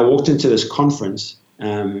 Then I walked into this conference,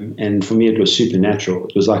 and for me it was supernatural.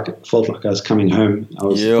 It was like, it felt like I was coming home. I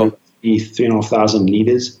was 3,500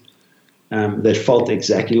 leaders that felt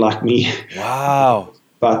exactly like me. Wow.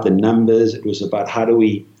 About the numbers. It was about how do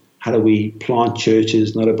we plant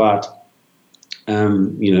churches, not about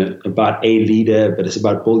about a leader, but it's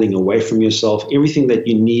about building away from yourself. Everything that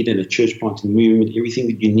you need in a church planting movement, everything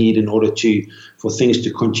that you need in order for things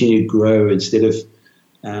to continue to grow instead of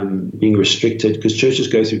being restricted, because churches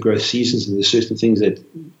go through growth seasons, and there's certain things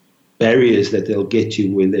barriers that they'll get to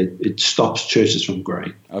where it stops churches from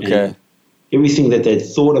growing. Okay. And everything that they'd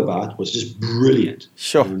thought about was just brilliant.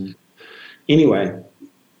 Sure. Anyway,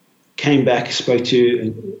 came back, spoke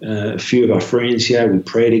to a few of our friends here. We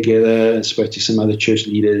prayed together, spoke to some other church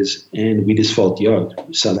leaders, and we just felt,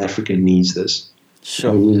 South Africa needs this.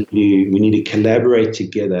 Sure. We need to collaborate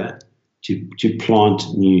together to plant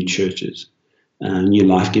new churches, new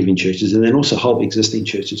life-giving churches, and then also help existing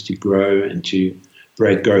churches to grow and to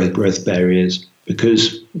break growth barriers,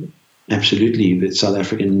 because absolutely that South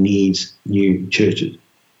Africa needs new churches.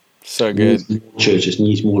 So good. Needs more churches,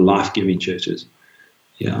 needs more life-giving churches.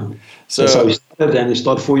 Yeah. So we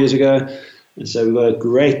started 4 years ago. And so we've got a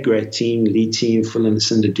great team, lead team, Phil and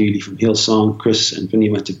Cinda Dooley from Hillsong, Chris and Vinny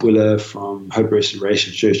Matapula from Hope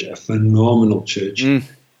Restoration Church, a phenomenal church. And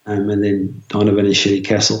then Donovan and Shelley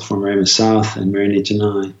Castle from Raymond South, and Marinette and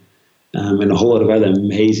I, and a whole lot of other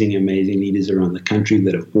amazing leaders around the country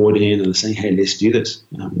that have bought in and are saying, hey, let's do this.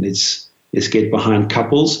 Let's get behind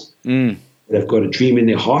couples that have got a dream in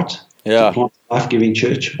their heart to plant a life-giving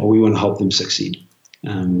church, or we want to help them succeed.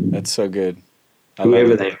 That's so good.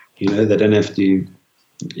 Whoever they are, they don't have to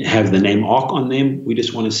have the name ARC on them. We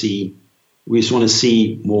just want to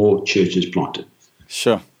see more churches planted.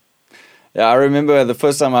 Sure. Yeah, I remember the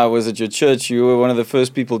first time I was at your church, you were one of the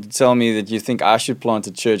first people to tell me that you think I should plant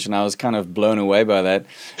a church, and I was kind of blown away by that.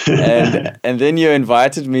 And then you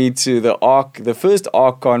invited me to the first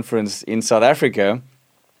ARC conference in South Africa.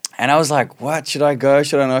 And I was like, what, should I go?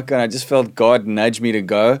 Should I not go? And I just felt God nudge me to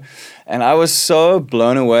go. And I was so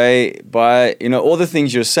blown away by, all the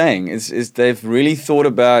things you're saying. Is they've really thought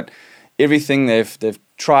about everything. They've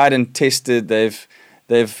tried and tested.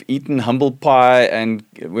 They've eaten humble pie and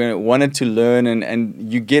wanted to learn.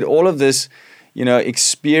 And you get all of this,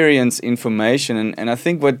 experience information. And I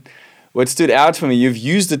think what stood out for me, you've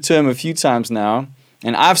used the term a few times now,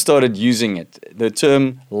 and I've started using it, the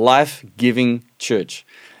term life-giving church.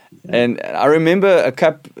 And I remember a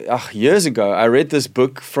couple years ago, I read this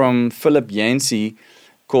book from Philip Yancey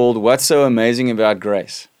called What's So Amazing About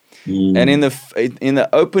Grace. And in the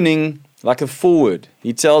opening, like a foreword,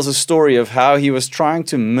 he tells a story of how he was trying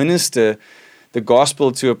to minister the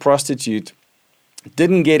gospel to a prostitute,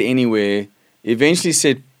 didn't get anywhere, eventually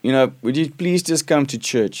said, would you please just come to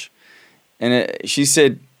church? And she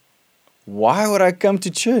said, why would I come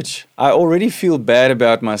to church? I already feel bad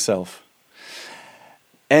about myself.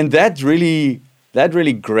 And that really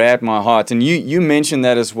grabbed my heart. And you mentioned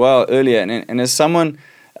that as well earlier. And as someone,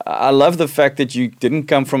 I love the fact that you didn't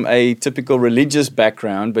come from a typical religious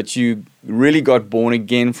background, but you really got born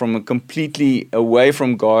again from a completely away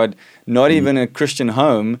from God, not even a Christian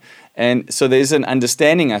home. And so there's an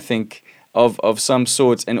understanding, I think, of some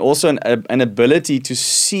sorts, and also an ability to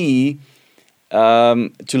see, to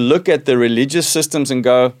look at the religious systems and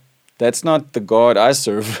go, that's not the God I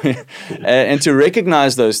serve, and to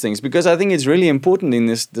recognize those things, because I think it's really important in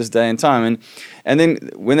this day and time. And then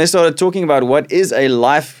when they started talking about what is a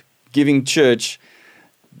life-giving church,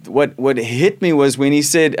 what hit me was when he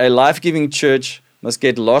said a life-giving church must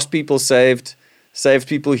get lost people saved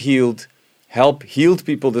people healed, help healed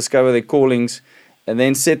people discover their callings, and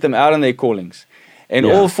then set them out on their callings. And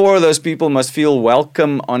all four of those people must feel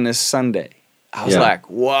welcome on a Sunday. I was like,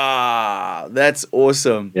 wow, that's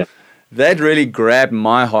awesome. Yeah. that really grabbed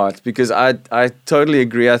my heart, because I totally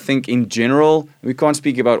agree. I think in general, we can't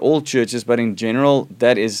speak about all churches, but in general,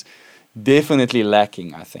 that is definitely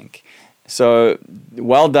lacking, I think. So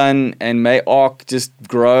well done, and may ARC just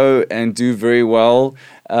grow and do very well.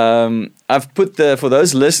 I've put for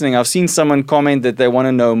those listening, I've seen someone comment that they want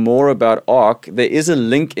to know more about ARC. There is a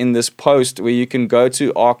link in this post where you can go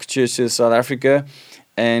to ARC Churches South Africa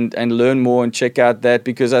and learn more and check out that,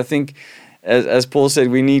 because I think, as Paul said,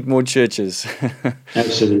 we need more churches.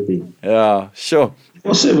 Absolutely. Yeah, sure.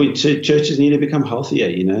 Also, churches need to become healthier,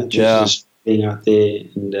 churches being out there.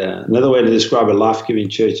 And another way to describe a life-giving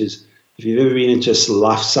church is, if you've ever been into a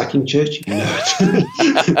life-sucking church, you know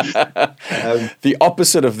it. The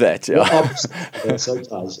opposite of that. Yeah. The opposite,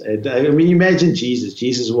 sometimes. And I mean, imagine Jesus.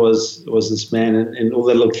 Jesus was this man, and all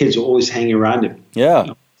the little kids were always hanging around him.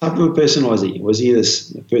 Yeah. What type of a person was he? Was he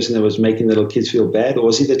this person that was making the little kids feel bad, or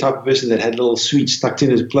was he the type of person that had little sweets stuck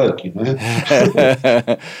in his cloak? I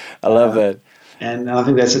love that. And I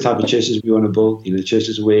think that's the type of churches we want to build.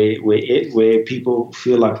 Churches where people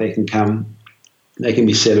feel like they can come. They can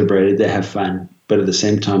be celebrated, they have fun, but at the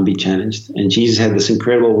same time be challenged. And Jesus had this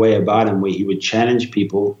incredible way about him where he would challenge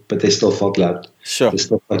people, but they still felt loved. Sure. They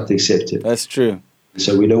still felt accepted. That's true.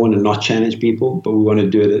 So we don't want to not challenge people, but we want to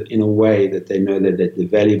do it in a way that they know that they're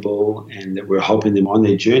valuable and that we're helping them on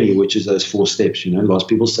their journey, which is those 4 steps. Lost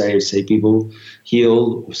people saved, saved people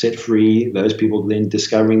healed, set free, those people then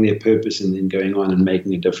discovering their purpose and then going on and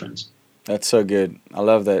making a difference. That's so good. I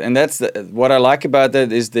love that. And that's what I like about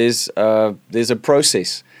that is there's a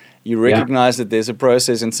process. You recognize that there's a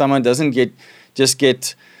process, and someone doesn't get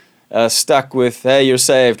stuck with, hey, you're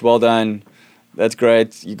saved, well done, that's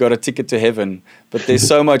great, you got a ticket to heaven. But there's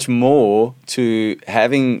so much more to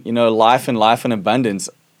having, life and life in abundance.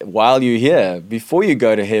 While you're here, before you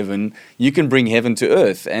go to heaven, you can bring heaven to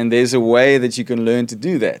earth, and there's a way that you can learn to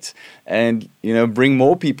do that, and bring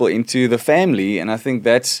more people into the family. And I think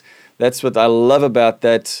that's what I love about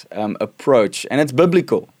that approach. And it's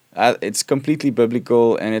biblical. It's completely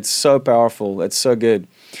biblical, and it's so powerful. It's so good.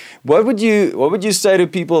 What would you say to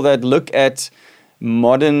people that look at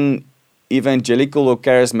modern evangelical or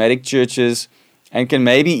charismatic churches and can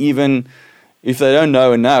maybe even, if they don't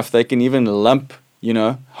know enough, they can even lump,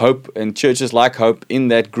 Hope and churches like Hope in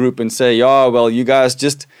that group and say, yeah, well, you guys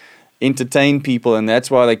just entertain people and that's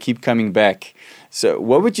why they keep coming back. So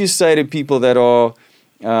what would you say to people that are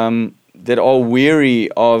weary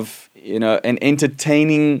of an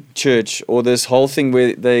entertaining church, or this whole thing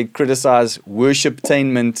where they criticize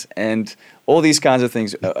worshiptainment and all these kinds of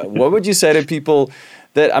things? What would you say to people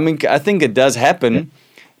that, I think it does happen,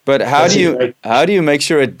 but how do you make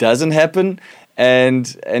sure it doesn't happen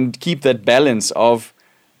and keep that balance of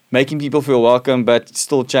making people feel welcome but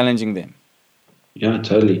still challenging them? Yeah,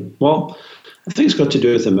 totally. Well, I think it's got to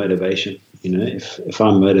do with the motivation. If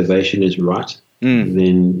our motivation is right,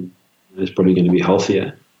 then it's probably going to be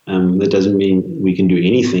healthier. That doesn't mean we can do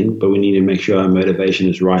anything, but we need to make sure our motivation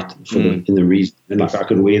is right in the reason. And like, I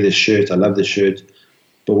could wear this shirt, I love this shirt,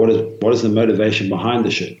 but what is the motivation behind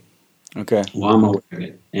the shirt? Okay. Why am I wearing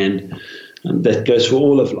it? And that goes for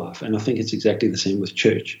all of life. And I think it's exactly the same with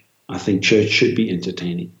church. I think church should be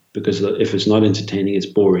entertaining, because if it's not entertaining, it's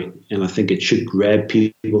boring. And I think it should grab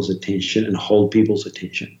people's attention and hold people's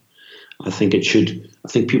attention. I think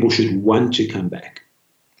people should want to come back.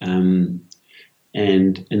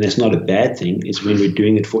 And that's not a bad thing. It's when we're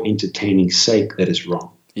doing it for entertaining sake that is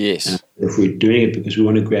wrong. Yes. If we're doing it because we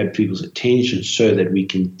want to grab people's attention so that we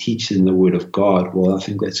can teach them the word of God, well, I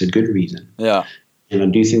think that's a good reason. Yeah. And I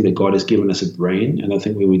do think that God has given us a brain, and I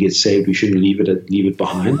think when we get saved, we shouldn't leave it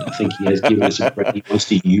behind. I think He has given us a brain. He wants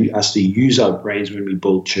us to use our brains when we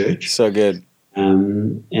build church. So good.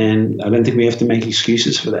 And I don't think we have to make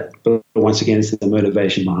excuses for that. But once again, it's the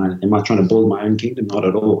motivation behind it. Am I trying to build my own kingdom? Not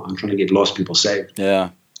at all. I'm trying to get lost people saved.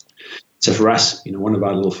 Yeah. So for us, one of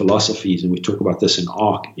our little philosophies, and we talk about this in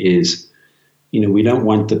ARC, is, we don't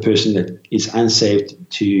want the person that is unsaved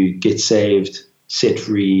to get saved, set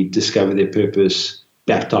free, discover their purpose,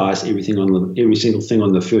 baptize, every single thing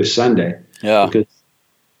on the first Sunday. Yeah. Because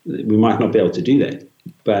we might not be able to do that,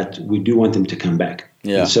 but we do want them to come back.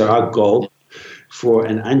 Yeah. And so our goal for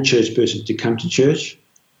an unchurched person to come to church,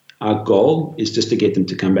 our goal is just to get them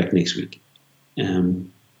to come back next week.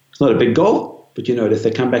 It's not a big goal, but if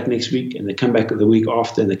they come back next week and they come back the week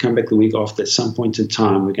after and they come back the week after, at some point in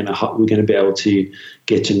time, we're going to be able to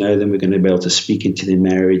get to know them. We're going to be able to speak into their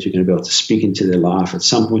marriage. We're going to be able to speak into their life. At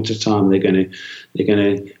some point in time, they're going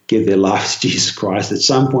to give their life to Jesus Christ. At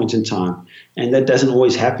some point in time, and that doesn't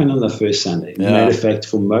always happen on the first Sunday. Yeah. Matter of fact,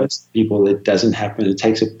 for most people, it doesn't happen. It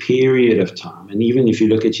takes a period of time. And even if you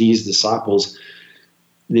look at Jesus' disciples,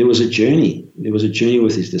 there was a journey. There was a journey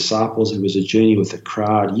with his disciples. There was a journey with the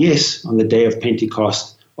crowd. Yes, on the day of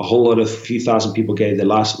Pentecost, a few thousand people gave their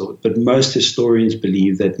lives to the Lord. But most historians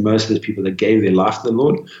believe that most of the people that gave their life to the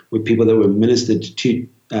Lord were people that were ministered to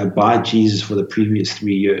by Jesus for the previous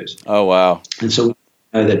 3 years. Oh, wow. And so we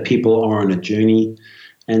know that people are on a journey,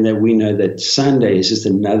 and that we know that Sunday is just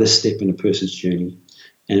another step in a person's journey.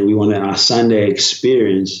 And we want our Sunday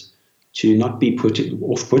experience to not be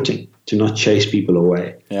off-putting, to not chase people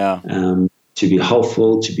away. Yeah. To be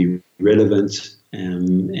helpful, to be relevant,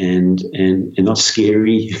 and not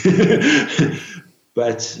scary,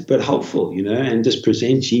 but helpful, and just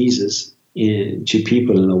present Jesus to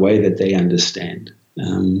people in a way that they understand. I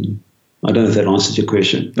don't know if that answers your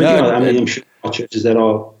question, but I'm sure there are churches that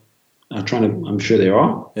are trying to. I'm sure there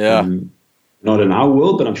are. Yeah. Not in our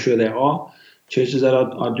world, but I'm sure there are churches that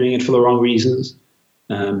are doing it for the wrong reasons.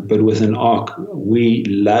 But within ARC, we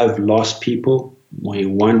love lost people. We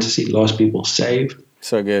want to see lost people saved.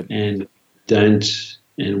 So good. And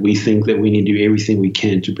we think that we need to do everything we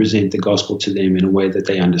can to present the gospel to them in a way that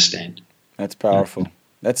they understand. That's powerful.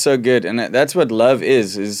 That's so good. And that's what love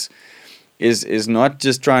is not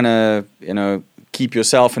just trying to, keep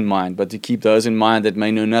yourself in mind, but to keep those in mind that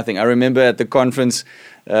may know nothing. I remember at the conference,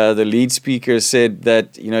 the lead speaker said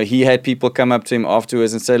that, he had people come up to him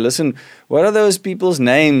afterwards and say, listen, what are those people's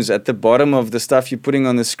names at the bottom of the stuff you're putting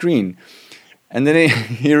on the screen? And then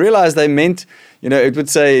he realized they meant, it would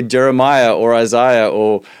say Jeremiah or Isaiah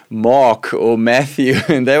or Mark or Matthew.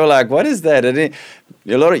 And they were like, what is that? And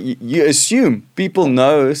you assume people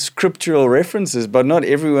know scriptural references, but not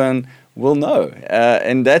everyone will know.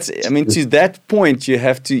 And to that point, you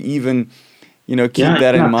have to even, keep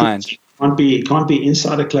that in mind. It can't be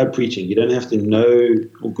insider club preaching. You don't have to know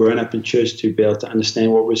or grown up in church to be able to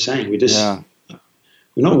understand what we're saying.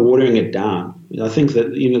 We're not watering it down. I think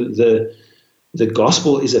that, the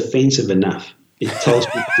gospel is offensive enough. It tells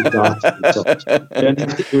people to die to themselves. You don't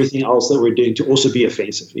have to do everything else that we're doing to also be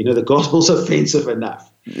offensive. The gospel's offensive enough.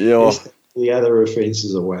 Yeah. The other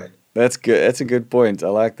offenses away. That's good. That's a good point. I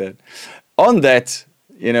like that. On that,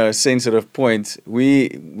 sensitive point,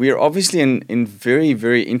 we're obviously in very,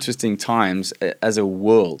 very interesting times as a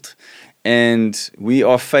world. And we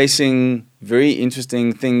are facing very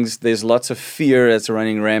interesting things. There's lots of fear that's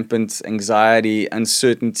running rampant, anxiety,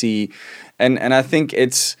 uncertainty. And I think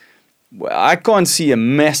I can't see a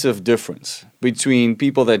massive difference between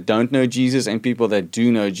people that don't know Jesus and people that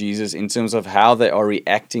do know Jesus in terms of how they are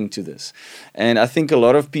reacting to this. And I think a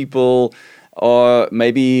lot of people are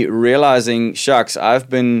maybe realizing, shucks, I've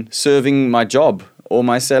been serving my job or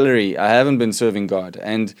my salary. I haven't been serving God.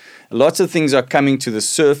 And lots of things are coming to the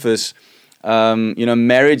surface.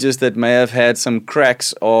 Marriages that may have had some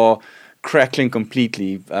cracks are crackling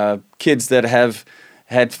completely. Kids that have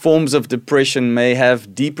had forms of depression may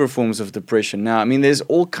have deeper forms of depression. Now, there's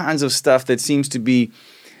all kinds of stuff that seems to be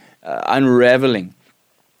unraveling.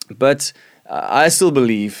 But I still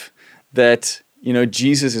believe that,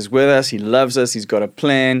 Jesus is with us. He loves us. He's got a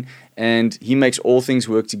plan. And he makes all things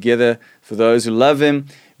work together for those who love him.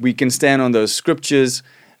 We can stand on those scriptures.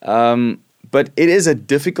 But it is a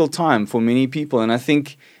difficult time for many people. And I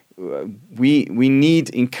think we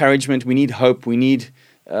need encouragement. We need hope. We need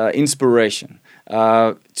inspiration.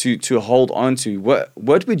 To hold on to.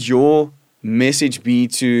 What would your message be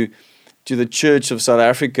to the Church of South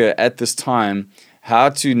Africa at this time? How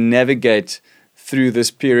to navigate through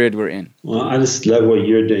this period we're in? Well, I just love what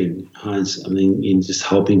you're doing, Heinz. In just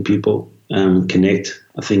helping people connect.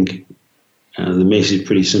 I think the message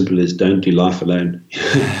pretty simple is don't do life alone.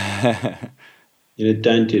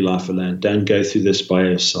 Don't do life alone. Don't go through this by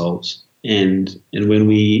yourselves. And when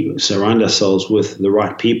we surround ourselves with the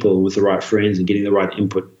right people, with the right friends, and getting the right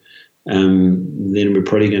input, then we're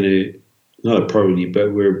probably going to,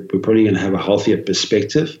 we're probably going to have a healthier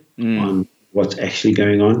perspective on what's actually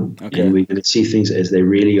going on. Okay. And we're going to see things as they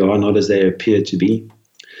really are, not as they appear to be.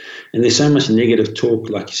 And there's so much negative talk,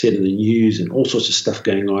 like you said, in the news and all sorts of stuff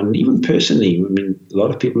going on. And even personally, a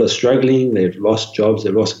lot of people are struggling. They've lost jobs,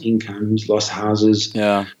 they've lost incomes, lost houses.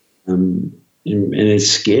 Yeah. And it's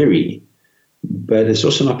scary. But it's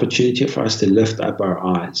also an opportunity for us to lift up our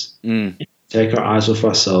eyes, take our eyes off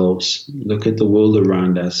ourselves, look at the world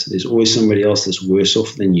around us. There's always somebody else that's worse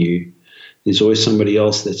off than you. There's always somebody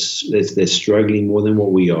else that's struggling more than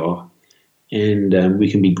what we are. And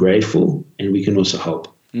we can be grateful, and we can also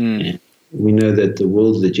help. And we know that the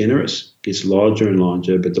world of the generous gets larger and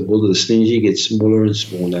larger, but the world of the stingy gets smaller and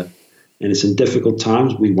smaller. And it's in difficult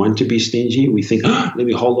times. We want to be stingy. We think, let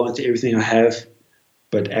me hold on to everything I have.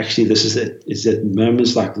 But actually, this is it. It's at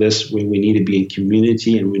moments like this when we need to be in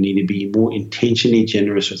community, and we need to be more intentionally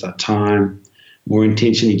generous with our time, more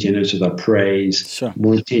intentionally generous with our praise, Sure.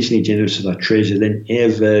 more intentionally generous with our treasure than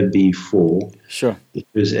ever before. Sure.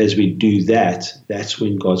 Because as we do that, that's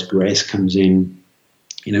when God's grace comes in.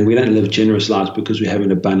 You know, we don't live generous lives because we have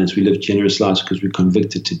an abundance. We live generous lives because we're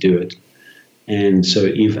convicted to do it. And so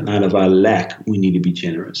even out of our lack, we need to be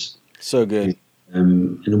generous. So good.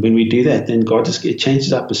 And when we do that, then God it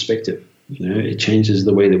changes our perspective. You know, it changes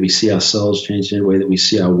the way that we see ourselves, changes the way that we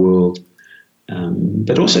see our world.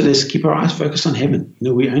 But also, let's keep our eyes focused on heaven. You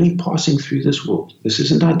know, we're only passing through this world. This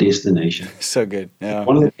isn't our destination. So good. Yeah.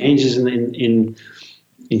 One of the changes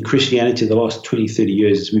in Christianity the last 20, 30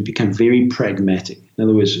 years is we've become very pragmatic. In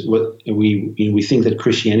other words, we think that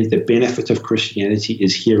Christianity, the benefit of Christianity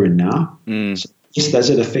is here and now. So, yes, does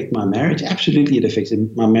it affect my marriage? Absolutely it affects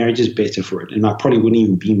it. My marriage is better for it. And I probably wouldn't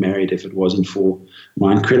even be married if it wasn't for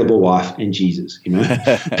my incredible wife and Jesus, you know.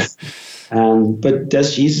 But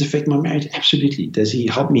does Jesus affect my marriage? Absolutely. Does he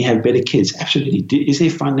help me have better kids? Absolutely.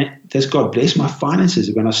 Does God bless my finances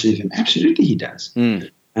when I serve him? Absolutely he does.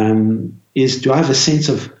 Do I have a sense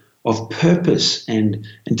of purpose and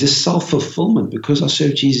just self-fulfillment because I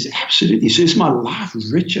serve Jesus? Absolutely. So is my life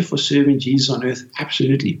richer for serving Jesus on earth?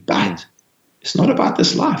 Absolutely. But it's not about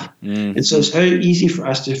this life. And so it's so easy for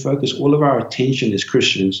us to focus all of our attention as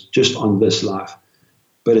Christians just on this life.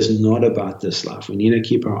 But it's not about this life. We need to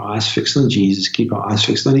keep our eyes fixed on Jesus, keep our eyes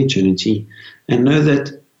fixed on eternity, and know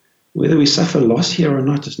that whether we suffer loss here or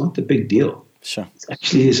not, it's not the big deal. Sure.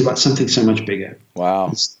 It's about something so much bigger.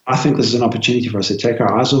 Wow. I think this is an opportunity for us to take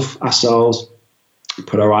our eyes off ourselves,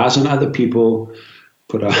 put our eyes on other people,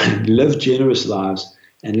 live generous lives,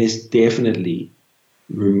 and let's definitely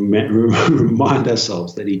remind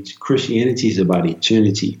ourselves that Christianity is about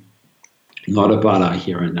eternity, not about our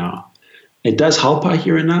here and now. It does help our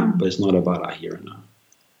here and now, but it's not about our here and now.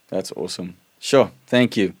 That's awesome. Sure.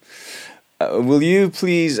 Thank you. Will you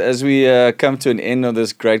please, as we come to an end of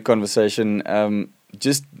this great conversation,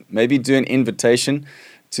 just maybe do an invitation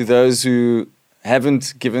to those who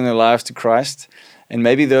haven't given their lives to Christ, and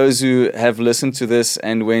maybe those who have listened to this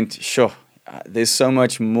and went, sure, there's so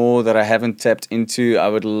much more that I haven't tapped into. I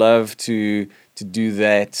would love to do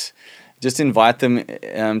that. Just invite them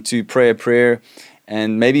to pray a prayer,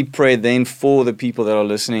 and maybe pray then for the people that are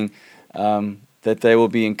listening, that they will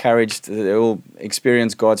be encouraged, that they will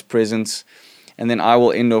experience God's presence. And then I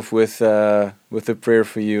will end off with a prayer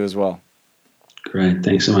for you as well. Great,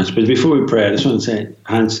 thanks so much. But before we pray, I just want to say,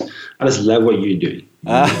 Hans, I just love what you're doing.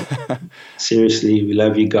 Seriously, we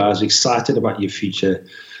love you guys. We're excited about your future,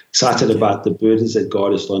 excited about the burdens that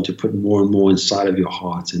God is starting to put more and more inside of your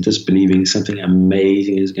hearts, and just believing something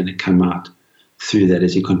amazing is going to come out through that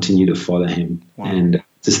as you continue to follow him. Wow. And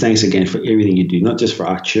just thanks again for everything you do, not just for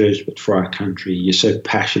our church, but for our country. You're so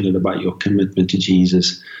passionate about your commitment to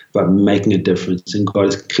Jesus, about making a difference. And God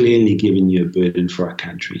has clearly given you a burden for our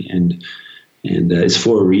country. And it's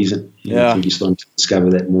for a reason. I think you're starting to discover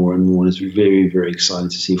that more and more. And it's very, very exciting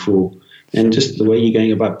to see and just the way you're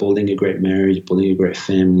going about building a great marriage, building a great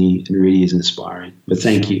family, it really is inspiring. But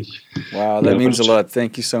thank you. Wow, that means a lot.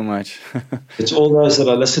 Thank you so much. It's all those that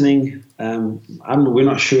are listening. We're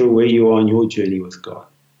not sure where you are on your journey with God.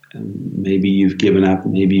 Maybe you've given up.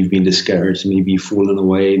 Maybe you've been discouraged. Maybe you've fallen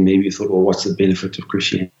away. Maybe you thought, well, what's the benefit of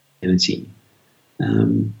Christianity?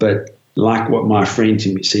 But like what my friend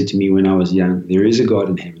said to me when I was young, there is a God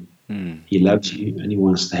in heaven. He loves you and he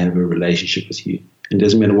wants to have a relationship with you. It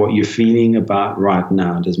doesn't matter what you're feeling about right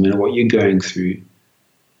now. It doesn't matter what you're going through.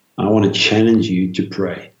 I want to challenge you to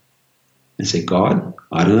pray and say, God,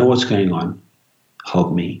 I don't know what's going on.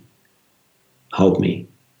 Help me. Help me.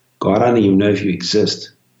 God, I don't even know if you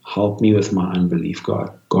exist. Help me with my unbelief,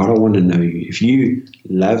 God. God, I want to know you. If you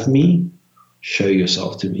love me, show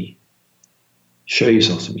yourself to me. Show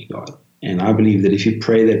yourself to me, God. And I believe that if you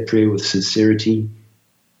pray that prayer with sincerity,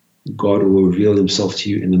 God will reveal himself to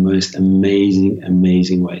you in the most amazing,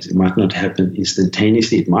 amazing ways. It might not happen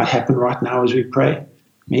instantaneously. It might happen right now as we pray.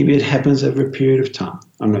 Maybe it happens over a period of time.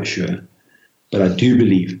 I'm not sure. But I do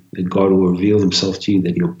believe that God will reveal himself to you,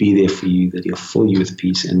 that he'll be there for you, that he'll fill you with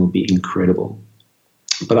peace, and it'll be incredible.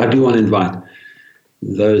 But I do want to invite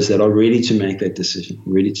those that are ready to make that decision,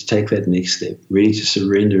 ready to take that next step, ready to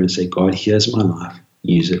surrender and say, God, here's my life.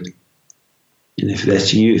 Use it. And if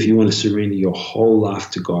that's you, if you want to surrender your whole life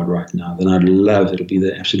to God right now, then I'd love, it'll be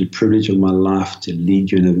the absolute privilege of my life to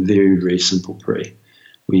lead you in a very, very simple prayer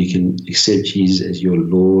where you can accept Jesus as your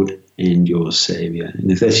Lord and your Savior.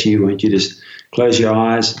 And if that's you, won't you just close your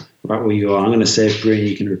eyes right where you are? I'm going to say a prayer and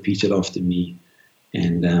you can repeat it after me.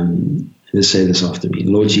 And just say this after me.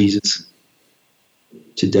 Lord Jesus,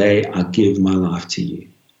 today I give my life to you.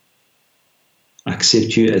 I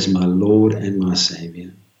accept you as my Lord and my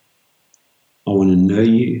Savior. I want to know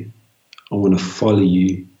you. I want to follow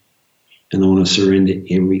you. And I want to surrender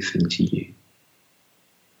everything to you.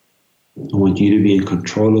 I want you to be in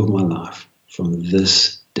control of my life from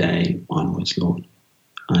this day onwards, Lord.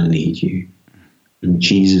 I need you. In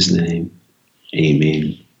Jesus' name,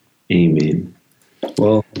 amen. Amen.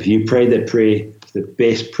 Well, if you prayed that prayer, the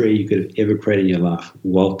best prayer you could have ever prayed in your life,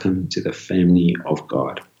 welcome to the family of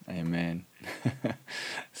God. Amen.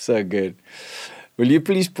 So good. Will you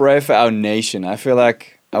please pray for our nation? I feel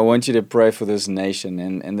like I want you to pray for this nation,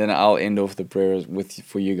 and then I'll end off the prayers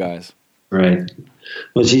for you guys. Right.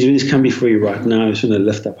 Well, Jesus, we just come before you right now. I just want to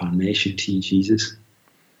lift up our nation to you, Jesus.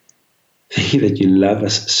 Thank you that you love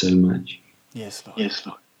us so much. Yes, Lord. Yes,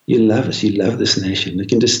 Lord. You love us. You love this nation. We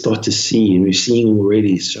can just start to see, and we're seeing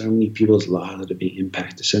already so many people's lives that are being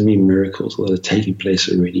impacted, so many miracles that are taking place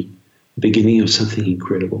already, the beginning of something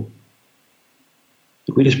incredible.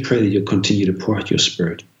 We just pray that you'll continue to pour out your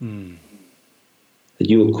Spirit, that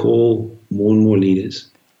you will call more and more leaders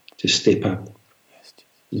to step up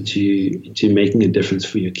into making a difference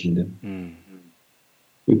for your kingdom.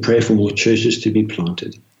 We pray for more churches to be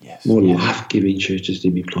planted. More life-giving churches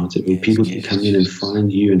to be planted where people can come in and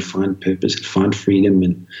find you and find purpose and find freedom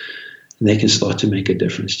and they can start to make a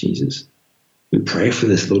difference, Jesus. We pray for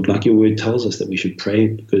this, Lord, like your word tells us that we should pray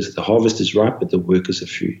because the harvest is ripe, but the workers are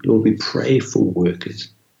few. Lord, we pray for workers.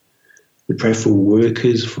 We pray for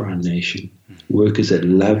workers for our nation, workers that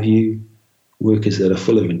love you, workers that are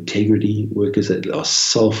full of integrity, workers that are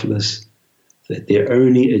selfless, that their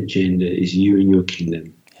only agenda is you and your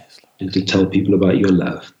kingdom and to tell people about your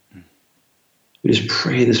love. We just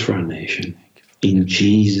pray this for our nation in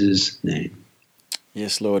Jesus' name.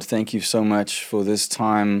 Yes, Lord. Thank you so much for this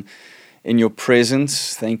time in your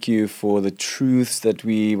presence. Thank you for the truths that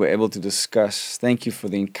we were able to discuss. Thank you for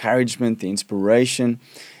the encouragement, the inspiration.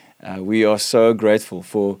 We are so grateful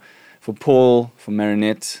for Paul, for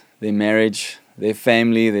Marinette, their marriage, their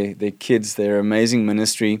family, their kids, their amazing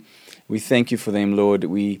ministry. We thank you for them, Lord.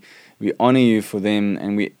 We honor you for them,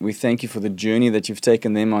 and we thank you for the journey that you've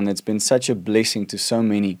taken them on. It's been such a blessing to so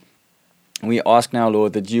many. And we ask now,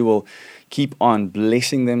 Lord, that you will keep on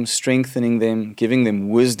blessing them, strengthening them, giving them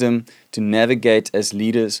wisdom to navigate as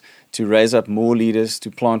leaders, to raise up more leaders, to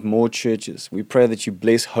plant more churches. We pray that you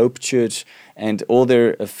bless Hope Church and all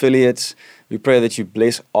their affiliates. We pray that you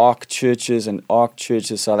bless Ark Churches and Ark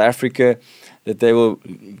Churches South Africa, that they will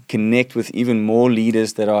connect with even more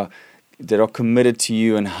leaders that are committed to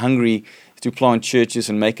you and hungry to plant churches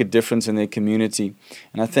and make a difference in their community.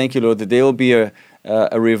 And I thank you, Lord, that there will be a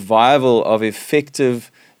revival of effective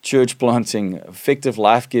church planting, effective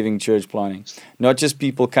life-giving church planting. Not just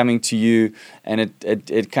people coming to you and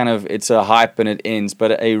it's a hype and it ends,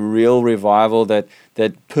 but a real revival that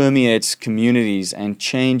permeates communities and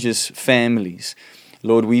changes families.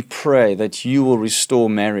 Lord, we pray that you will restore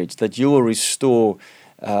marriage, that you will restore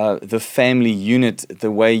the family unit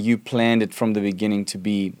the way you planned it from the beginning to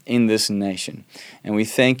be in this nation. And we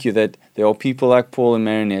thank you that there are people like Paul and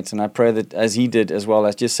Marinette, and I pray that as he did as well,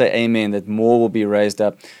 I just say amen, that more will be raised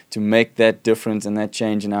up to make that difference and that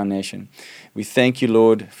change in our nation. We thank you,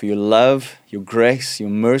 Lord, for your love, your grace, your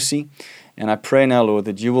mercy. And I pray now, Lord,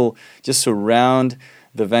 that you will just surround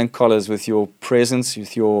the Van Collers with your presence,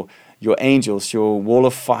 with your angels, your wall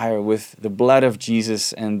of fire, with the blood of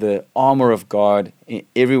Jesus and the armor of God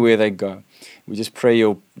everywhere they go. We just pray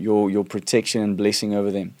your protection and blessing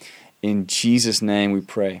over them. In Jesus' name we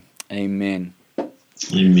pray. Amen.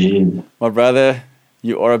 Amen. My brother,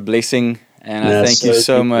 you are a blessing, and I thank you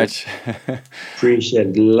so much. Appreciate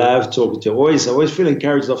it. Love talking to you. I always feel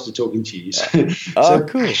encouraged after talking to you. So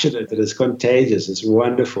cool. Passionate that it's contagious. It's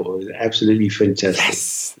wonderful. It's absolutely fantastic.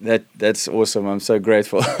 Yes, that's awesome. I'm so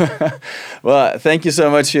grateful. Well, thank you so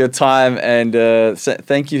much for your time, and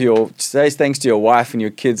thank you say thanks to your wife and your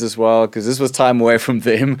kids as well, because this was time away from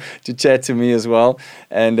them to chat to me as well.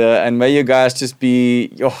 And may you guys just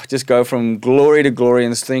go from glory to glory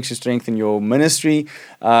and strength to strength in your ministry.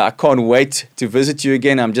 I can't wait to visit you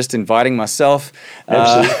again. I'm just inviting myself.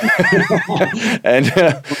 Absolutely. And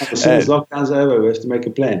as soon as lockdown's over, we have to make a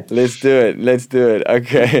plan. Let's do it.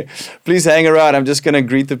 Okay. Please hang around. I'm just going to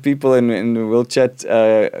greet the people and we'll chat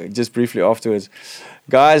just briefly afterwards.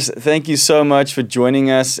 Guys, thank you so much for joining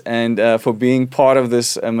us and for being part of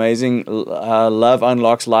this amazing Love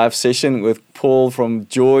Unlocks live session with Paul from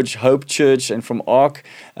George Hope Church and from Ark.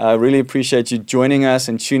 Really appreciate you joining us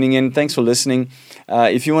and tuning in. Thanks for listening.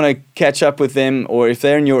 If you want to catch up with them or if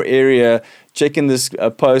they're in your area, check in this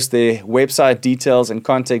post. Their website details and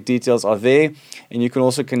contact details are there, and you can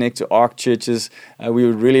also connect to ARC churches. We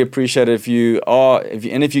would really appreciate it if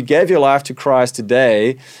you gave your life to Christ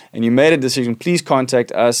today and you made a decision. Please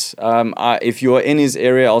contact us. If you're in his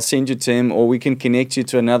area, I'll send you to him, or we can connect you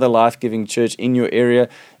to another life-giving church in your area.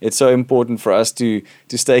 It's so important for us to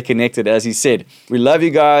stay connected, as he said. We love you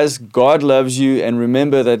guys. God loves you, and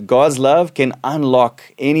remember that God's love can unlock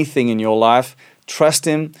anything in your life. Trust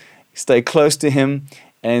him, stay close to him,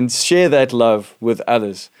 and share that love with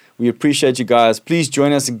others. We appreciate you guys. Please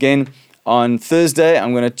join us again on Thursday.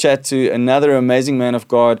 I'm going to chat to another amazing man of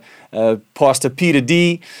God, Pastor Peter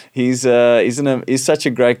D. He's such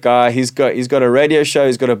a great guy. He's got a radio show.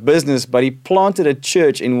 He's got a business, but he planted a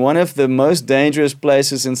church in one of the most dangerous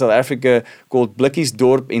places in South Africa called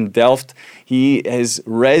Blikkiesdorp in Delft. He has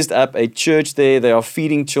raised up a church there. They are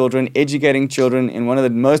feeding children, educating children in one of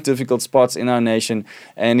the most difficult spots in our nation,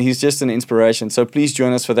 and he's just an inspiration. So please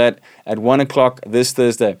join us for that at 1 o'clock this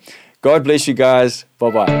Thursday. God bless you guys.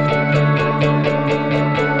 Bye-bye.